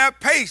 You don't have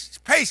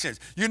patience.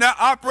 You're not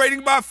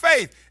operating by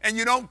faith, and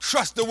you don't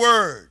trust the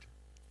word.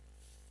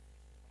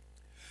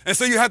 And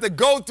so you have to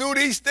go through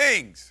these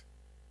things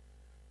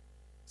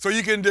so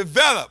you can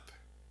develop.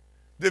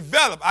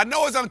 I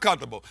know it's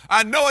uncomfortable.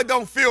 I know it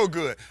don't feel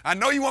good. I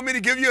know you want me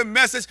to give you a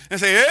message and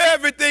say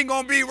everything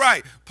gonna be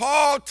right.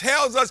 Paul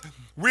tells us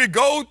we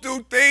go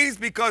through things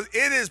because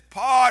it is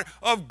part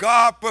of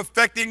God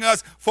perfecting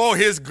us for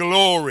his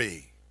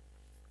glory.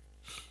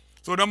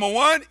 So number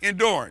one,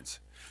 endurance.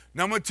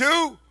 Number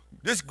two,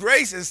 this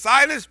grace and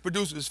silence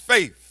produces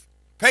faith,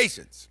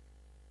 patience.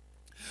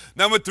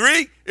 Number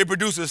three, it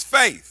produces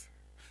faith.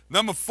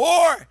 Number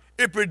four,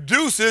 it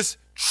produces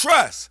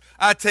trust.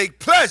 I take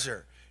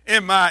pleasure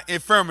in my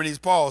infirmities,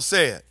 Paul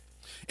said,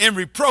 in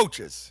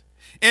reproaches,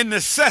 in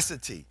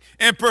necessity,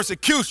 in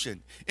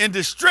persecution, in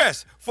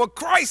distress, for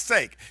Christ's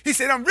sake. He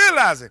said, I'm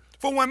realizing,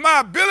 for when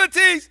my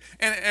abilities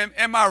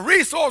and my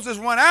resources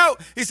run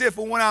out, he said,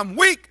 for when I'm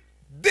weak,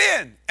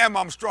 then am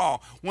I strong.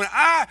 When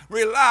I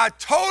rely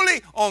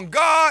totally on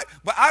God,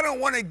 but I don't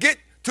want to get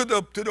to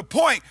the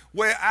point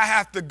where I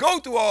have to go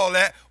through all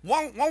that,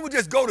 one would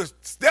just go to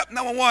step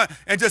number one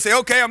and just say,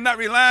 okay, I'm not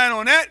relying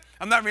on that.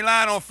 I'm not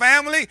relying on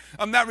family.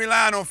 I'm not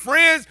relying on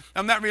friends.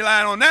 I'm not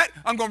relying on that.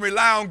 I'm going to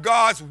rely on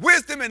God's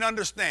wisdom and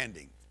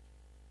understanding.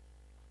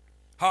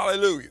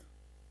 Hallelujah.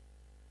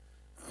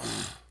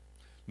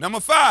 Number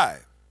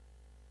 5,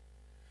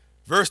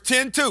 verse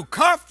 10:2,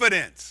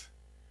 confidence.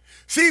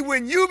 See,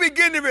 when you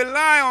begin to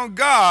rely on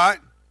God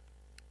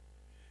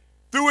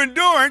through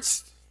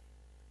endurance,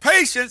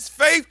 patience,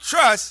 faith,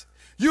 trust,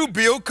 you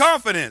build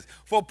confidence.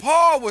 For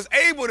Paul was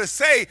able to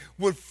say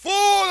with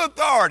full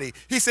authority,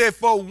 he said,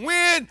 for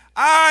when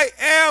I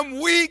am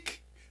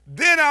weak,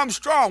 then I'm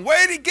strong.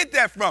 Where did he get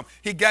that from?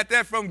 He got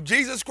that from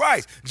Jesus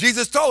Christ.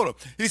 Jesus told him,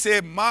 he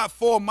said,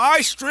 for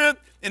my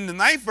strength, in the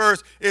 9th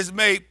verse, is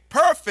made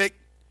perfect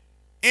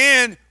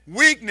in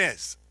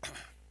weakness.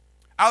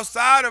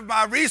 Outside of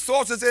my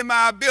resources and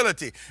my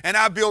ability, and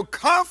I build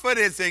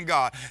confidence in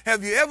God.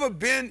 Have you ever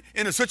been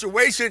in a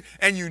situation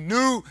and you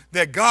knew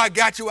that God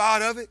got you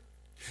out of it?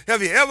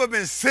 Have you ever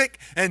been sick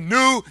and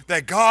knew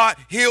that God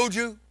healed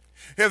you?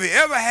 Have you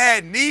ever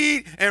had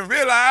need and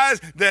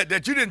realized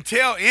that you didn't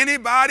tell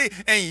anybody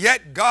and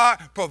yet God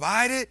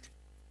provided?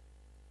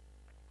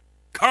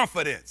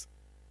 Confidence.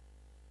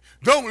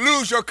 Don't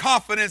lose your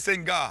confidence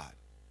in God.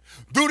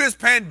 Through this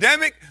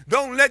pandemic,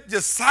 don't let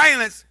your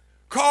silence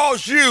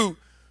cause you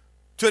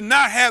to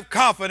not have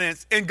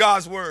confidence in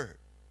God's word.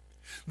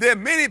 There are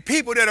many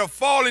people that are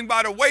falling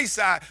by the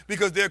wayside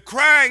because they're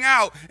crying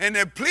out and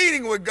they're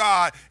pleading with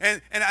God.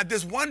 And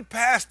this one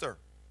pastor,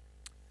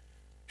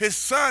 his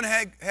son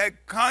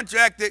had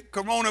contracted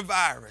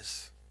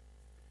coronavirus.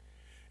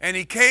 And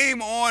he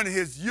came on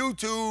his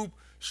YouTube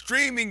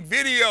streaming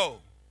video.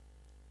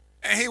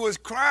 And he was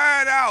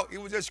crying out. He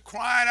was just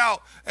crying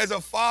out as a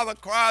father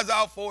cries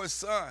out for his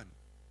son.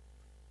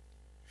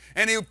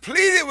 And he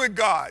pleaded with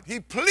God. He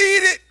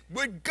pleaded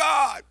with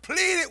God.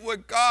 Pleaded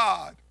with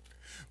God.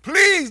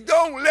 Please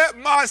don't let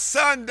my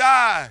son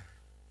die.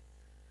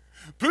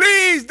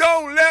 Please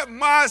don't let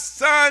my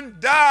son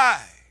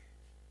die.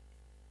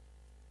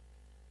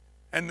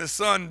 And the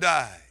son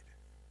died.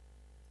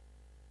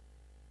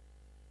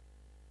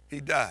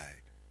 He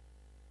died.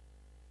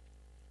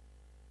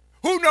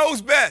 Who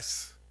knows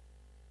best?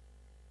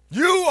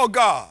 You or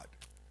God?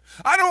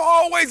 I don't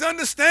always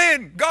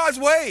understand God's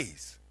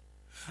ways.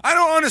 I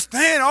don't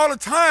understand all the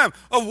time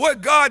of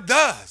what God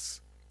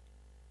does.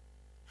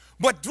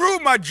 But through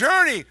my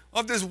journey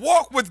of this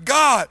walk with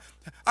God,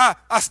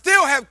 I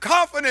still have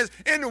confidence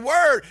in the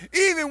word,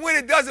 even when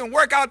it doesn't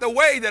work out the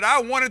way that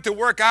I want it to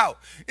work out,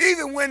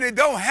 even when it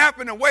don't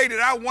happen the way that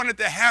I want it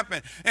to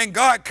happen, and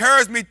God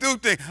carries me through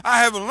things. I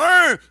have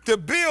learned to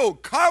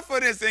build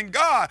confidence in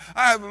God.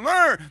 I have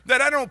learned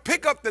that I don't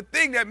pick up the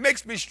thing that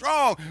makes me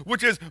strong,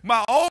 which is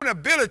my own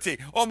ability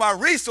or my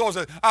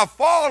resources. I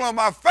fall on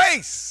my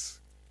face,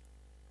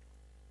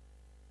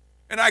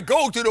 and I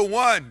go to the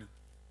one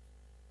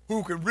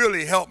who can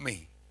really help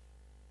me.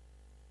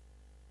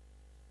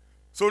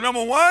 So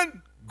number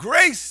 1,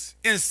 grace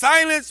in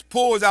silence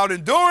pours out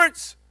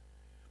endurance,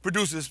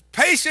 produces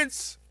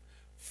patience,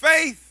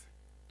 faith,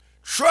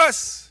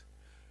 trust,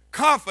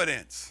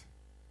 confidence.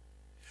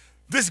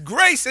 This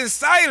grace in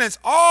silence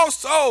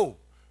also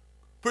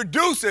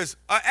produces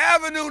an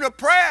avenue to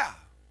prayer.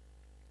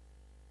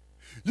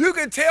 You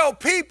can tell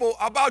people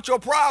about your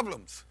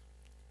problems.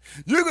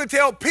 You can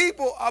tell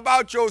people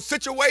about your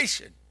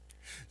situation.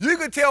 You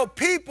can tell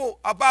people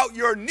about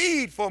your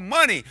need for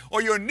money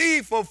or your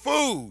need for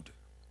food.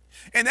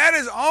 And that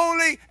is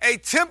only a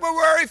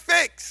temporary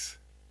fix.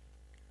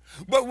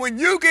 But when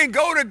you can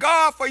go to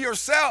God for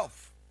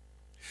yourself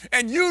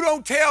and you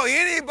don't tell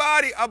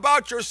anybody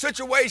about your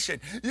situation,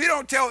 you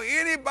don't tell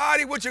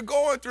anybody what you're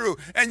going through,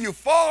 and you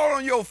fall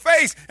on your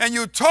face and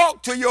you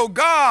talk to your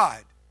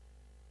God,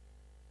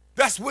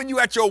 That's when you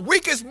at your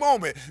weakest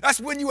moment. That's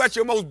when you at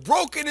your most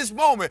brokenest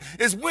moment.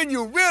 Is when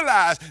you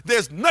realize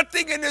there's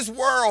nothing in this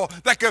world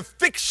that can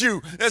fix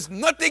you. There's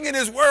nothing in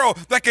this world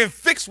that can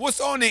fix what's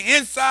on the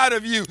inside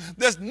of you.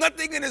 There's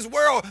nothing in this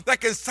world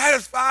that can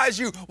satisfy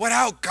you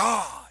without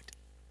God.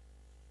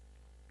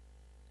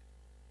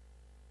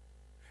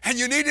 And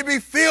you need to be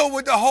filled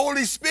with the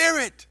Holy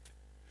Spirit.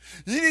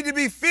 You need to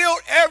be filled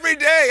every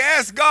day.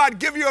 Ask God,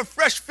 give you a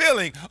fresh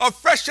feeling, a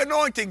fresh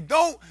anointing.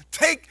 Don't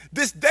take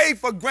this day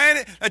for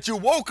granted that you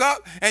woke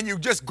up and you're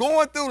just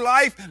going through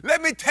life.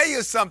 Let me tell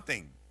you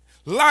something.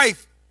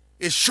 Life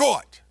is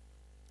short.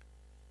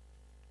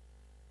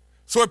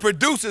 So it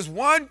produces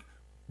one,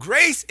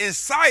 grace in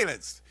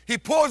silence. He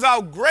pours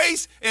out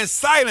grace in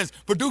silence.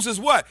 Produces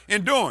what?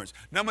 Endurance.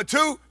 Number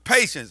 2,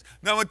 patience.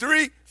 Number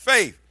 3,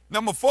 faith.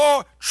 Number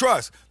 4,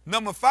 trust.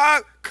 Number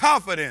 5,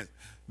 confidence.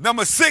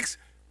 Number 6,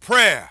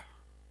 prayer.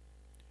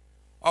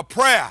 A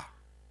prayer.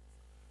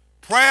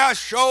 Prayer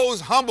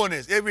shows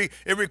humbleness.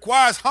 It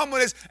requires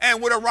humbleness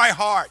and with a right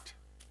heart.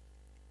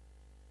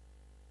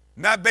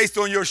 Not based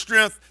on your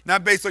strength,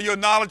 not based on your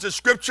knowledge of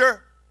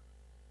Scripture,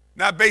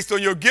 not based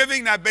on your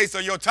giving, not based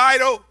on your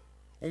title.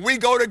 When we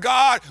go to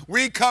God,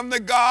 we come to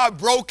God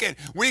broken.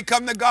 We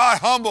come to God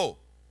humble,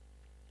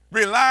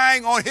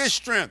 relying on His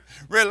strength,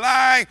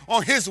 relying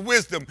on His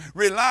wisdom,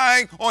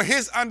 relying on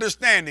His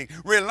understanding,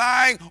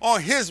 relying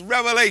on His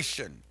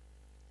revelation.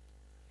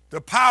 The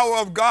power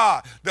of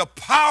God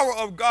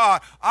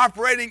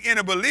operating in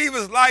a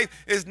believer's life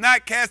is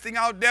not casting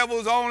out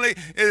devils only.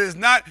 It is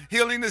not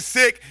healing the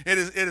sick. It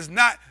is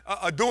not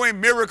doing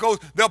miracles.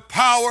 The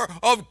power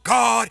of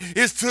God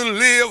is to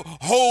live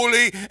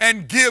holy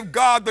and give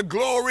God the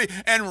glory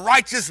and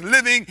righteous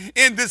living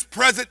in this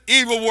present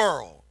evil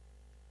world.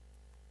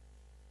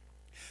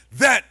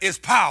 That is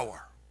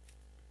power.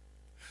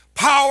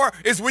 Power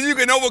is when you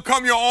can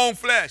overcome your own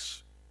flesh.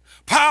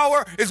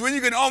 Power is when you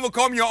can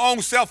overcome your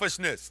own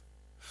selfishness.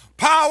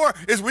 Power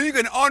is when you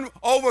can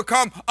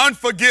overcome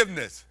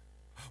unforgiveness.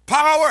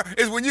 Power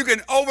is when you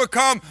can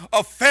overcome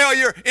a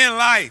failure in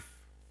life.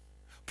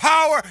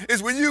 Power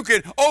is when you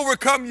can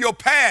overcome your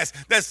past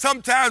that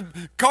sometimes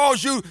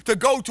cause you to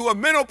go to a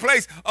mental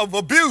place of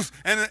abuse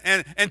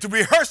and to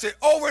rehearse it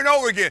over and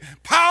over again.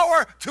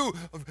 Power to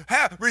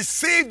have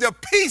received the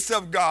peace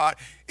of God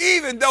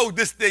even though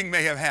this thing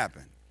may have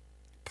happened.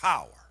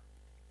 Power.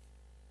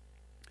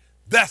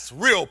 That's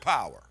real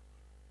power.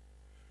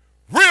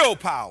 Real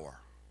power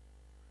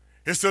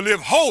is to live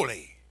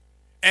holy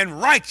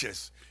and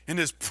righteous in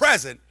this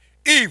present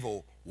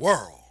evil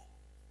world.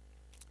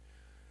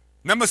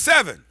 Number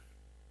 7,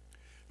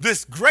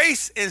 this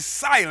grace in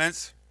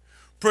silence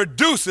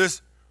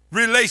produces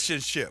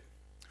relationship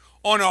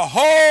on a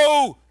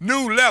whole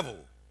new level.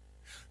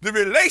 The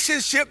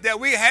relationship that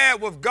we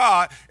have with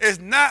God is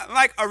not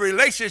like a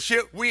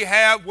relationship we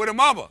have with a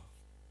mama,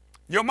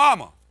 your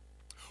mama,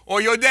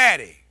 or your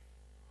daddy,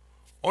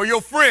 or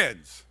your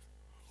friends,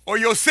 or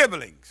your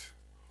siblings,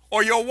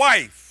 or your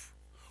wife,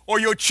 or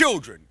your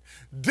children.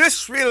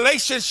 This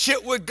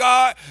relationship with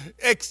God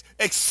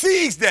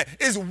exceeds that.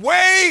 It's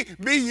way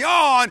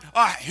beyond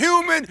a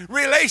human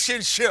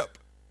relationship.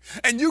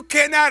 And you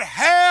cannot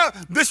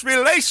have this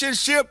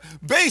relationship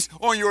based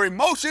on your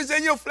emotions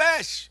and your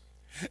flesh.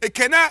 It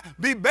cannot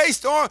be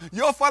based on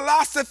your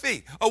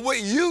philosophy or what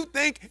you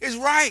think is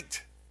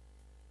right.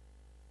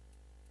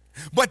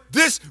 But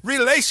this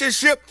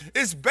relationship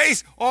is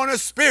based on a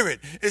spirit.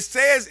 It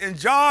says in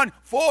John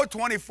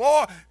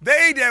 4:24,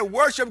 they that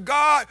worship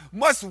God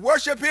must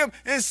worship Him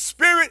in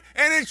spirit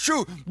and in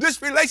truth.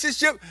 This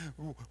relationship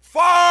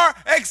far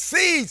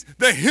exceeds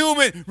the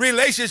human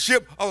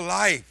relationship of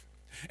life.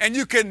 And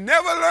you can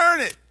never learn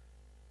it.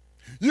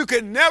 You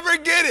can never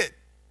get it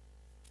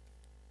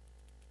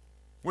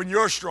when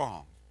you're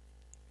strong.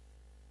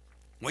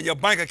 When your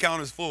bank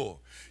account is full,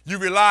 you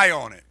rely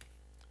on it.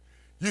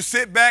 You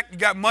sit back, you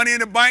got money in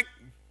the bank,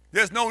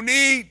 there's no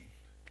need.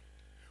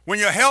 When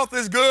your health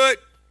is good,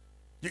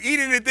 you eat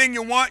anything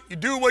you want, you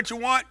do what you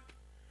want.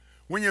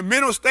 When your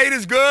mental state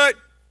is good,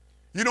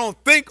 you don't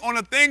think on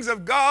the things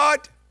of God.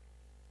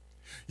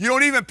 You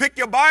don't even pick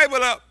your Bible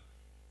up.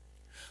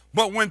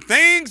 But when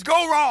things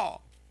go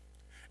wrong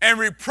and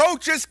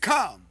reproaches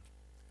come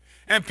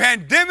and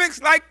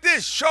pandemics like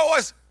this show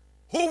us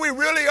who we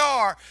really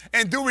are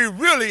and do we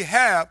really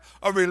have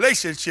a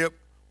relationship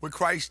with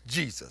Christ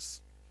Jesus.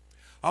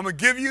 I'm going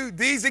to give you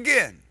these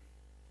again.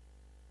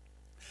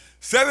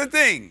 7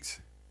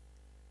 things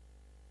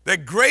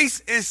that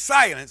grace in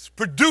silence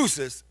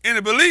produces in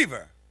a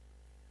believer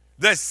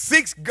that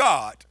seeks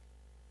God,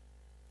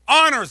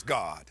 honors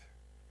God.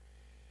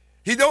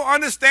 He don't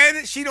understand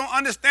it. She don't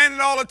understand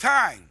it all the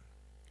time.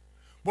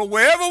 But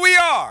wherever we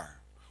are,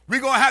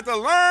 we're going to have to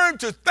learn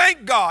to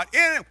thank God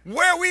in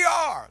where we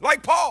are,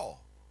 like Paul.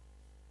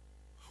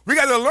 We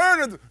got to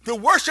learn to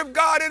worship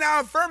God in our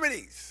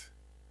infirmities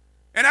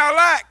and our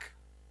lack.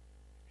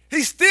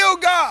 He's still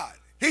God.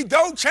 He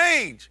don't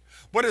change.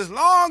 But as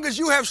long as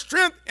you have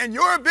strength and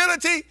your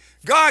ability,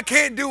 God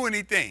can't do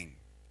anything.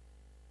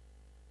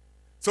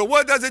 So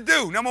what does it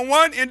do? Number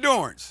 1,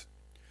 endurance.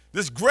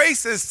 This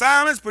grace and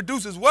silence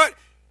produces what?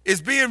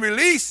 Is being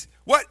released.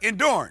 What?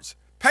 Endurance,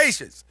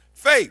 patience,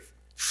 faith,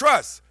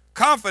 trust,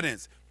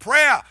 confidence,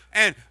 prayer,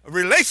 and a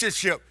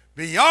relationship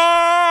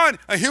beyond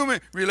a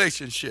human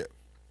relationship.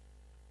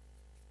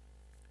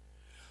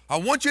 I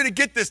want you to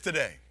get this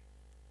today.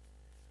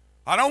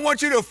 I don't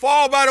want you to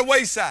fall by the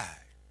wayside.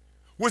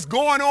 What's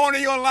going on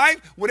in your life,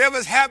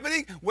 whatever's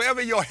happening,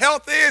 wherever your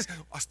health is,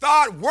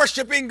 start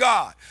worshiping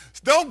God.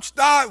 Don't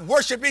start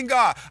worshiping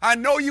God. I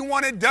know you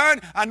want it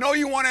done. I know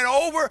you want it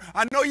over.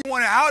 I know you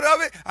want it out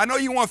of it. I know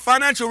you want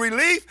financial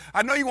relief.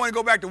 I know you want to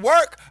go back to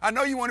work. I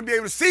know you want to be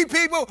able to see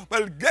people.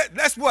 But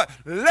that's what.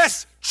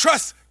 Let's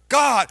trust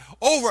God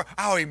over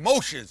our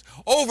emotions,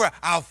 over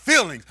our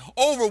feelings,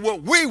 over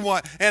what we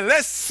want, and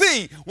let's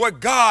see what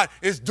God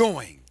is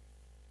doing.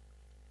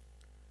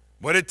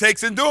 But it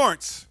takes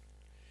endurance.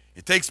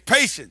 It takes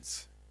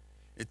patience.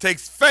 It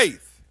takes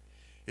faith.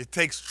 It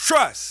takes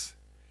trust.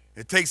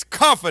 It takes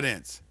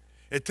confidence.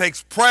 It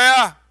takes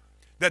prayer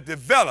that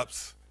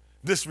develops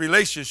this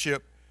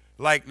relationship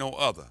like no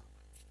other.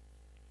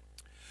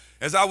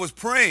 As I was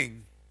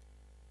praying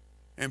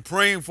and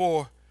praying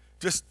for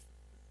just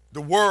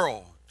the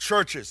world,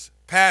 churches,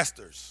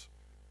 pastors,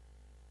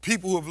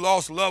 people who have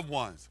lost loved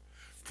ones,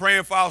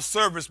 praying for our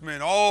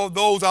servicemen, all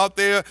those out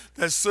there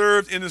that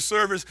served in the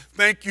service,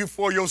 thank you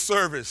for your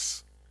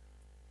service.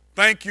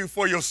 Thank you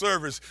for your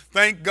service.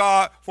 Thank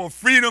God for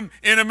freedom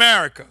in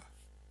America.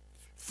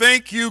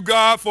 Thank you,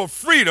 God, for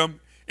freedom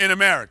in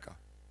America.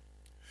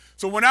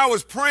 So when I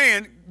was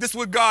praying, this is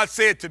what God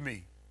said to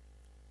me.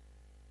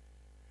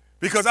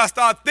 Because I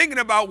started thinking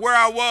about where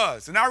I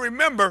was. And I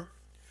remember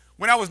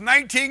when I was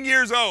 19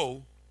 years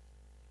old,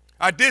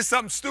 I did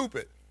something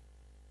stupid.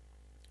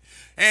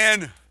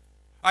 And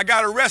I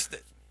got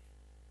arrested.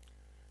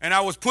 And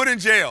I was put in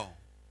jail.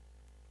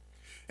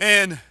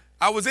 And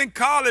I was in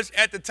college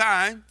at the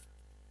time.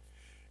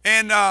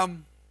 And I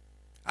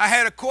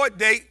had a court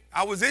date.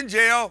 I was in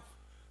jail.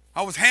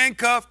 I was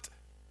handcuffed.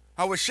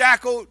 I was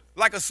shackled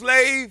like a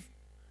slave,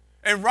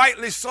 and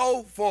rightly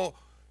so for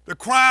the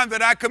crime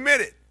that I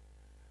committed.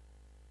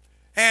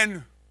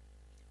 And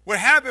what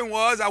happened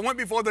was I went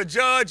before the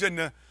judge, and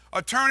the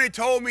attorney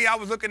told me I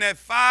was looking at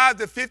 5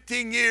 to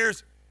 15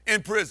 years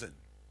in prison.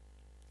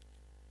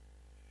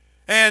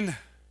 And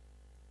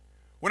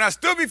when I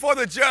stood before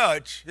the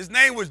judge, his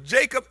name was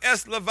Jacob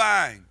S.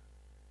 Levine.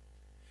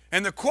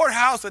 And the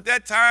courthouse at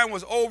that time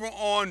was over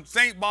on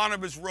St.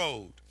 Barnabas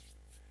Road.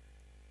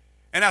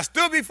 And I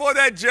stood before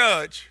that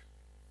judge,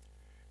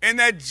 and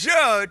that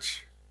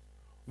judge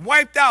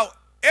wiped out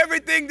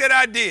everything that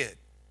I did.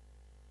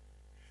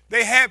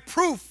 They had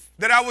proof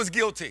that I was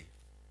guilty.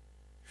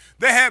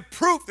 They had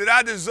proof that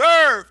I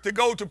deserved to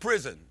go to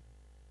prison.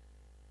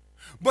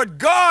 But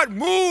God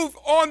moved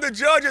on the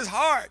judge's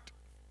heart,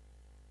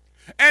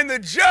 and the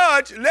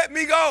judge let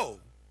me go.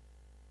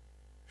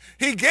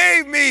 He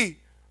gave me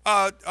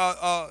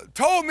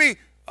told me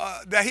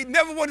that he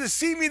never wanted to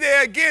see me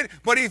there again,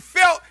 but he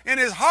felt in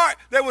his heart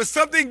there was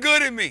something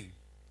good in me.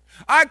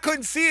 I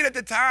couldn't see it at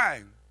the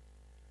time.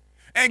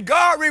 And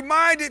God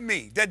reminded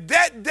me that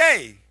that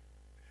day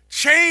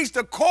changed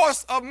the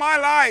course of my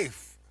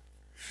life.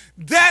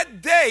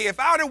 That day, if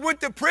I would have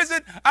went to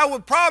prison, I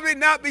would probably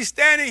not be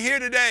standing here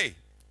today.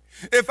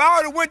 If I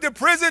would have went to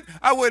prison,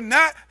 I would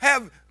not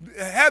have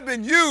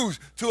been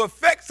used to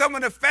affect some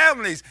of the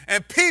families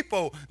and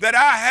people that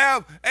I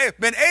have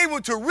been able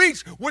to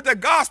reach with the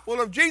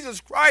gospel of Jesus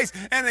Christ,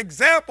 an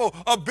example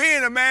of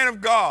being a man of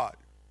God.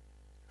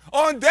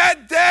 On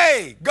that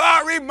day,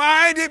 God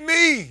reminded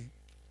me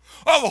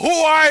of who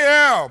I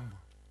am.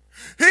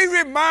 He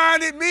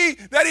reminded me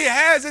that he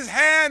has his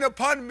hand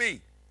upon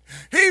me.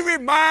 He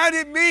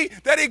reminded me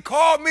that he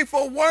called me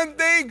for one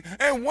thing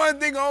and one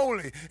thing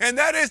only, and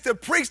that is to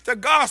preach the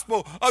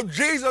gospel of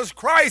Jesus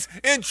Christ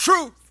in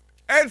truth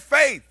and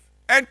faith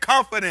and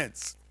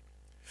confidence,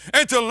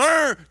 and to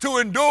learn to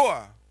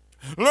endure,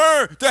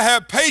 learn to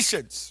have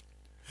patience,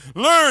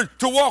 learn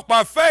to walk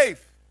by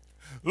faith,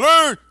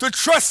 learn to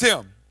trust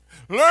him,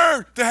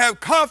 learn to have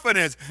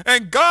confidence,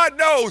 and God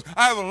knows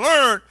I've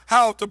learned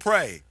how to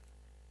pray.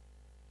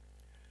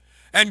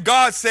 And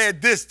God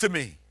said this to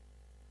me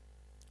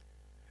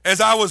as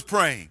I was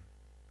praying.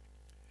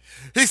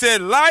 He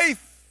said,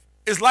 life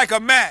is like a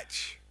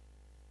match.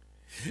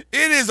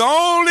 It is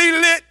only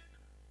lit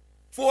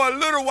for a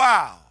little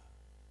while.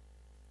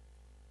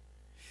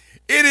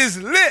 It is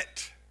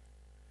lit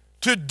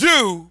to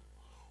do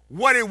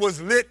what it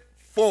was lit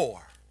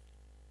for.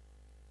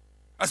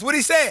 That's what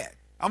he said.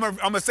 I'm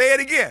going to say it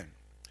again.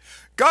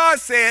 God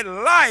said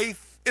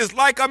life is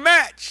like a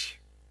match.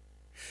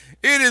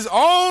 It is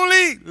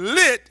only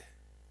lit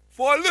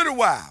for a little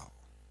while.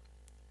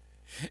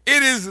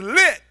 It is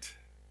lit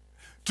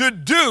to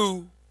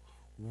do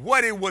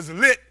what it was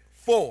lit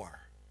for.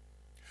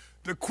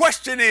 The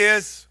question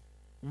is,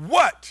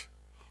 what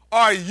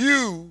are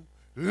you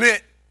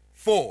lit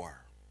for?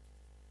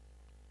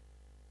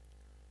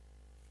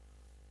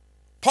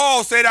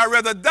 Paul said, I'd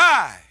rather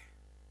die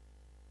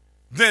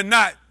than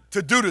not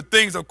to do the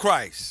things of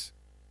Christ.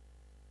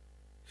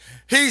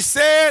 He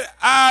said,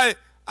 I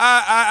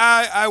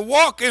I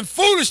walk in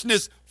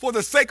foolishness for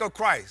the sake of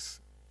Christ.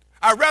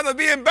 I'd rather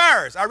be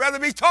embarrassed. I'd rather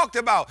be talked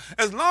about.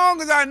 As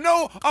long as I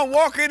know I'm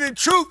walking in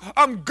truth,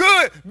 I'm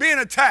good being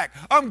attacked.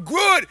 I'm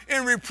good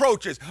in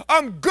reproaches.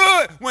 I'm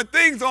good when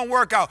things don't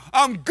work out.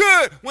 I'm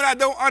good when I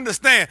don't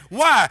understand.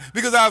 Why?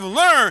 Because I've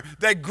learned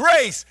that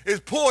grace is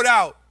poured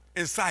out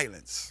in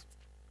silence.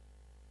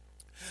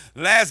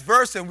 Last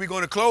verse, and we're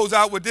going to close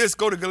out with this.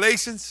 Go to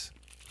Galatians.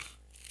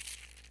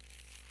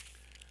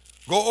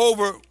 Go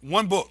over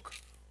one book.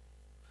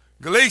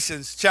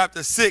 Galatians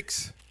chapter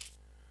 6,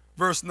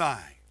 verse 9.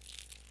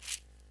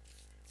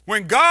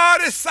 When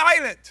God is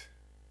silent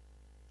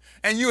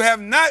and you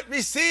have not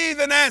received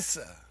an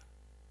answer,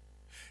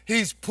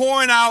 he's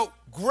pouring out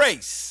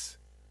grace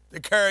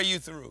to carry you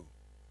through.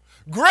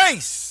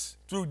 Grace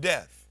through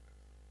death.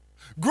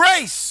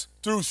 Grace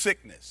through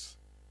sickness.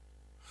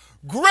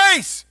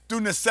 Grace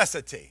through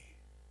necessity.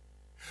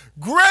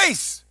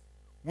 Grace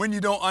when you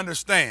don't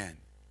understand.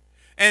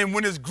 And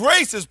when his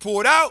grace is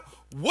poured out,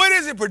 what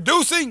is it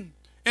producing?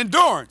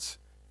 Endurance,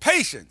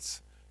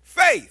 patience,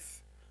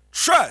 faith,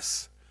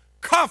 trust,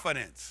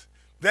 confidence,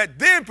 that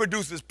then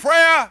produces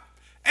prayer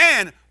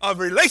and a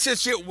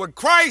relationship with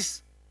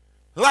Christ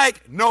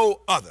like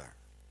no other.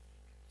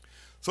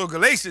 So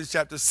Galatians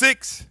chapter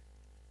 6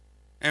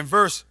 and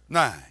verse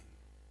 9.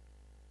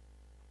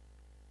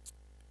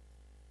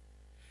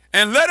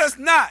 And let us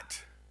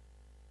not,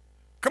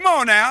 come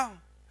on now,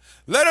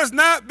 let us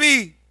not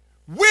be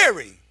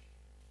weary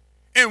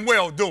in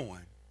well-doing.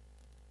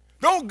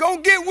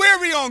 Don't get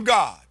weary on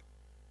God,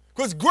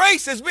 because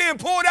grace is being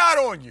poured out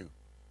on you.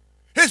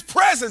 His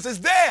presence is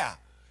there.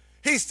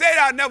 He said,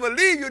 I'll never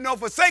leave you nor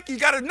forsake you.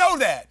 You got to know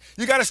that.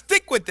 You got to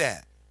stick with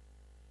that.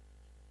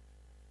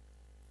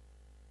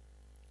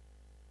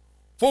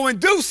 For in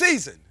due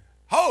season,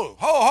 I'm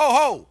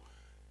going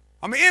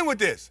to end with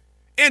this.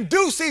 In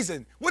due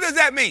season, what does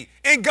that mean?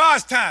 In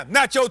God's time,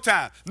 not your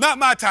time, not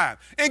my time.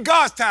 In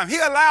God's time, he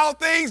allows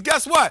things,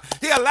 guess what?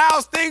 He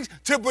allows things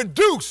to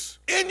produce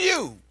in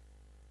you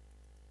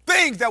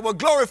things that will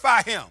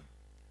glorify him.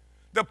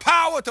 The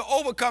power to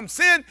overcome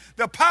sin,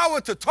 the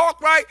power to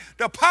talk right,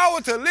 the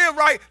power to live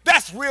right,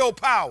 that's real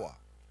power.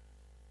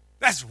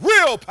 That's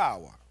real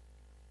power.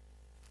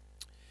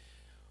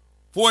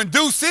 For in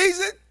due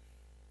season,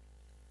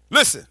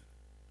 listen,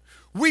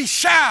 we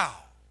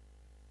shall,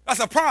 that's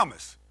a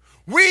promise,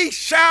 we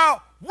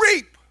shall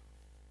reap.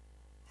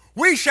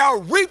 We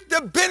shall reap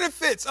the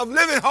benefits of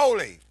living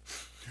holy.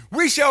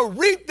 We shall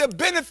reap the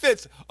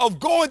benefits of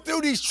going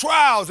through these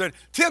trials and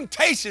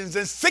temptations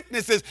and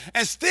sicknesses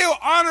and still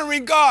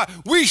honoring God.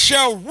 We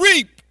shall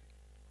reap.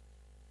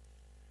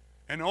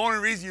 And the only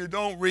reason you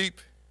don't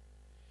reap,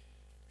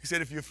 he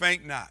said, if you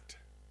faint not,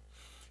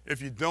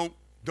 if you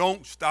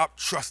don't stop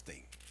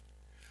trusting,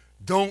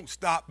 don't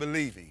stop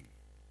believing,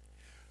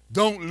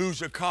 don't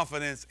lose your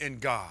confidence in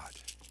God.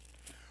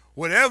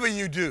 Whatever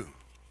you do,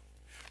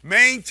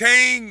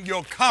 maintain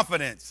your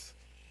confidence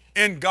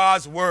in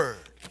God's word.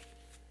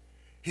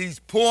 He's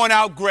pouring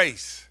out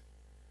grace,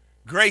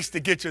 grace to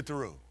get you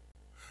through,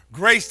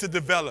 grace to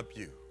develop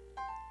you.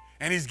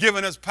 And he's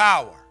given us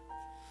power,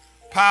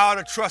 power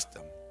to trust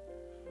him,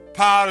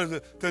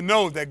 power to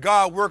know that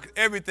God works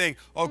everything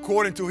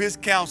according to his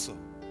counsel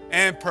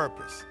and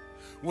purpose.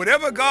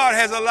 Whatever God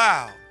has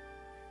allowed,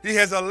 he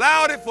has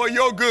allowed it for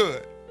your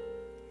good.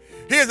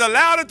 He has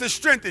allowed it to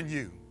strengthen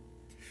you.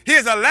 He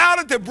has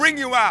allowed it to bring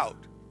you out.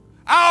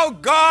 Our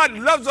God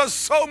loves us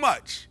so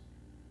much.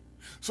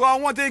 So I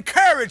want to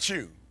encourage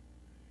you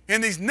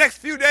in these next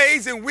few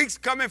days and weeks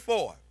coming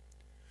forth.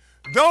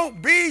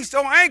 Don't be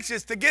so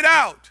anxious to get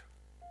out.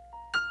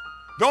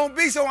 Don't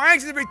be so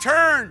anxious to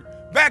return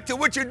back to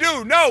what you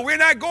do. No, we're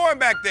not going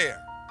back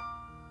there.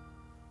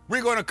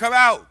 We're going to come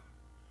out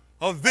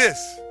of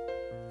this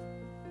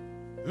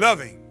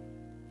loving,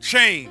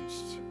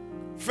 changed,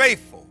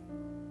 faithful,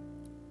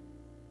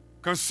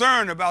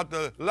 concerned about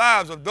the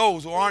lives of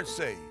those who aren't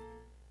saved.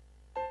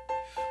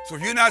 So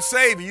if you're not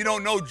saved and you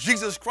don't know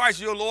Jesus Christ,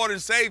 your Lord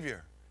and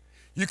Savior,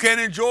 you can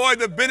enjoy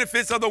the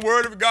benefits of the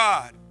Word of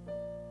God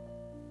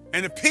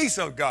and the peace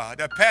of God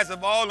that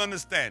passeth all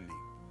understanding.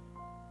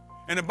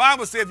 And the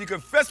Bible says if you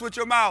confess with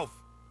your mouth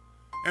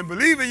and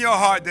believe in your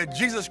heart that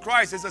Jesus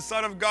Christ is the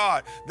Son of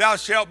God, thou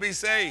shalt be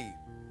saved.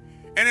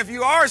 And if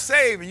you are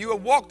saved and you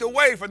have walked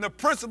away from the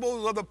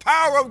principles of the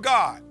power of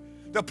God,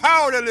 the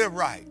power to live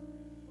right,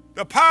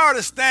 the power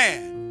to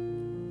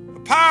stand, the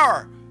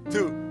power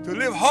to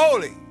live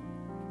holy,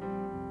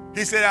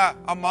 he said,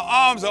 my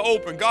arms are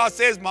open. God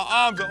says my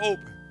arms are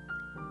open.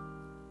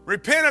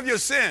 Repent of your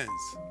sins.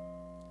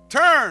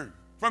 Turn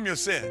from your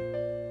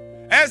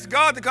sin. Ask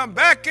God to come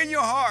back in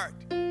your heart.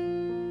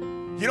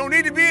 You don't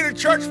need to be in a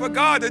church for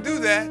God to do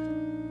that.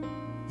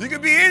 You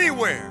can be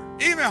anywhere,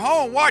 even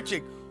home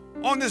watching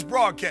on this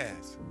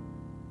broadcast.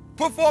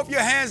 Put forth your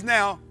hands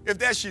now if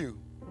that's you.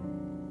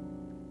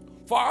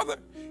 Father,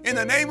 in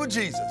the name of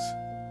Jesus,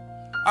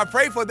 I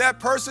pray for that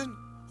person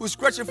who's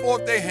stretching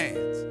forth their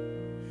hands.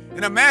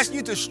 And I'm asking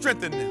you to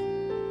strengthen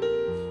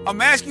them. I'm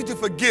asking you to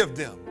forgive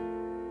them.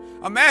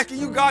 I'm asking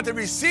you, God, to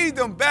receive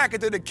them back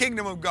into the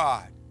kingdom of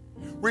God.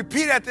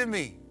 Repeat after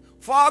me.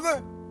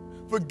 Father,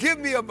 forgive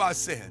me of my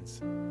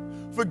sins.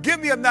 Forgive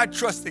me of not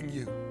trusting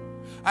you.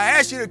 I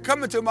ask you to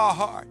come into my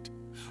heart.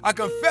 I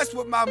confess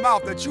with my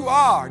mouth that you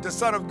are the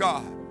Son of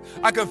God.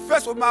 I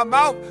confess with my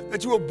mouth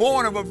that you were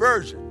born of a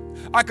virgin.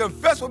 I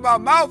confess with my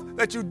mouth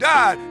that you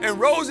died and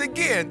rose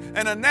again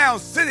and are now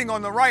sitting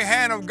on the right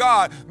hand of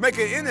God,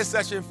 making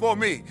intercession for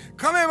me.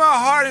 Come in my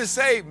heart and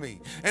save me.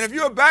 And if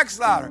you're a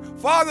backslider,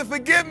 Father,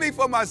 forgive me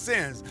for my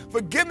sins.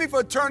 Forgive me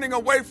for turning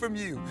away from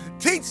you.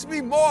 Teach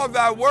me more of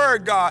thy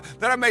word, God,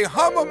 that I may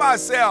humble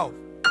myself.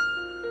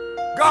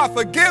 God,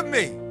 forgive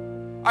me.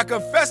 I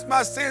confess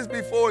my sins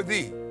before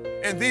thee,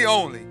 and thee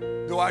only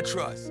do I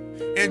trust.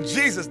 In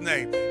Jesus'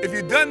 name. If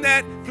you've done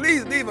that,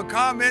 please leave a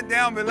comment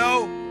down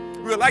below.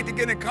 We would like to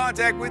get in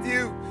contact with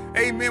you.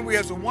 Amen. We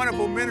have some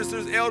wonderful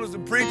ministers, elders,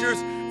 and preachers.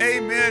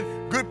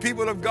 Amen. Good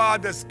people of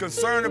God that's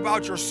concerned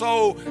about your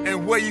soul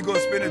and where you're going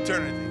to spend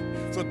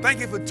eternity. So thank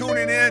you for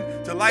tuning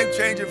in to Life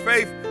Changing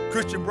Faith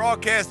Christian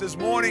broadcast this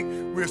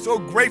morning. We're so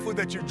grateful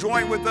that you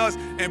joined with us,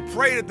 and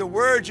pray that the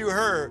words you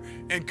heard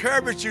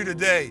encourage you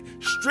today,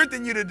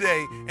 strengthen you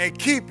today, and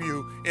keep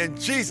you in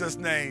Jesus'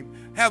 name.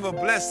 Have a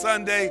blessed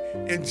Sunday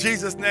in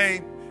Jesus'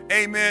 name.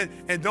 Amen.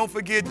 And don't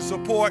forget to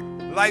support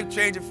Life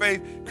Changing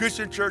Faith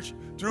Christian Church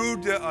through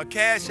the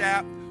Cash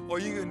App, or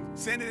you can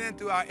send it in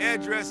through our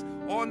address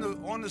on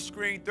the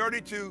screen,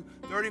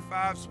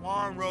 3235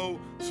 Swan Road,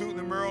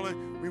 Suitland,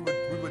 Maryland. We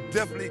would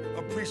definitely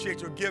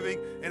appreciate your giving.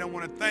 And I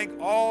want to thank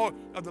all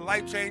of the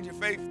Life Changing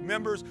Faith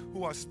members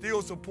who are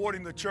still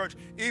supporting the church,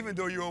 even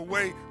though you're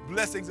away.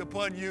 Blessings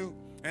upon you.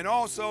 And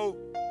also,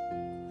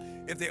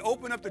 if they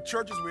open up the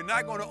churches, we're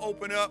not going to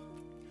open up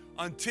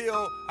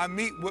until I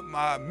meet with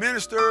my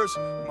ministers,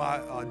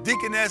 my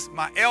deaconess,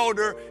 my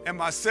elder, and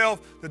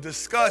myself to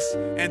discuss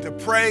and to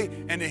pray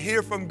and to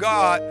hear from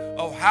God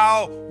of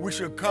how we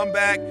should come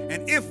back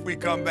and if we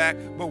come back.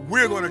 But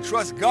we're going to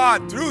trust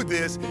God through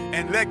this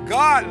and let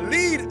God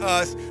lead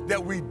us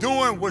that we're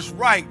doing what's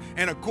right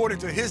and according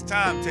to his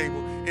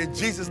timetable. In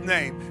Jesus'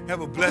 name,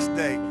 have a blessed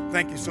day.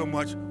 Thank you so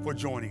much for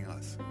joining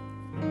us.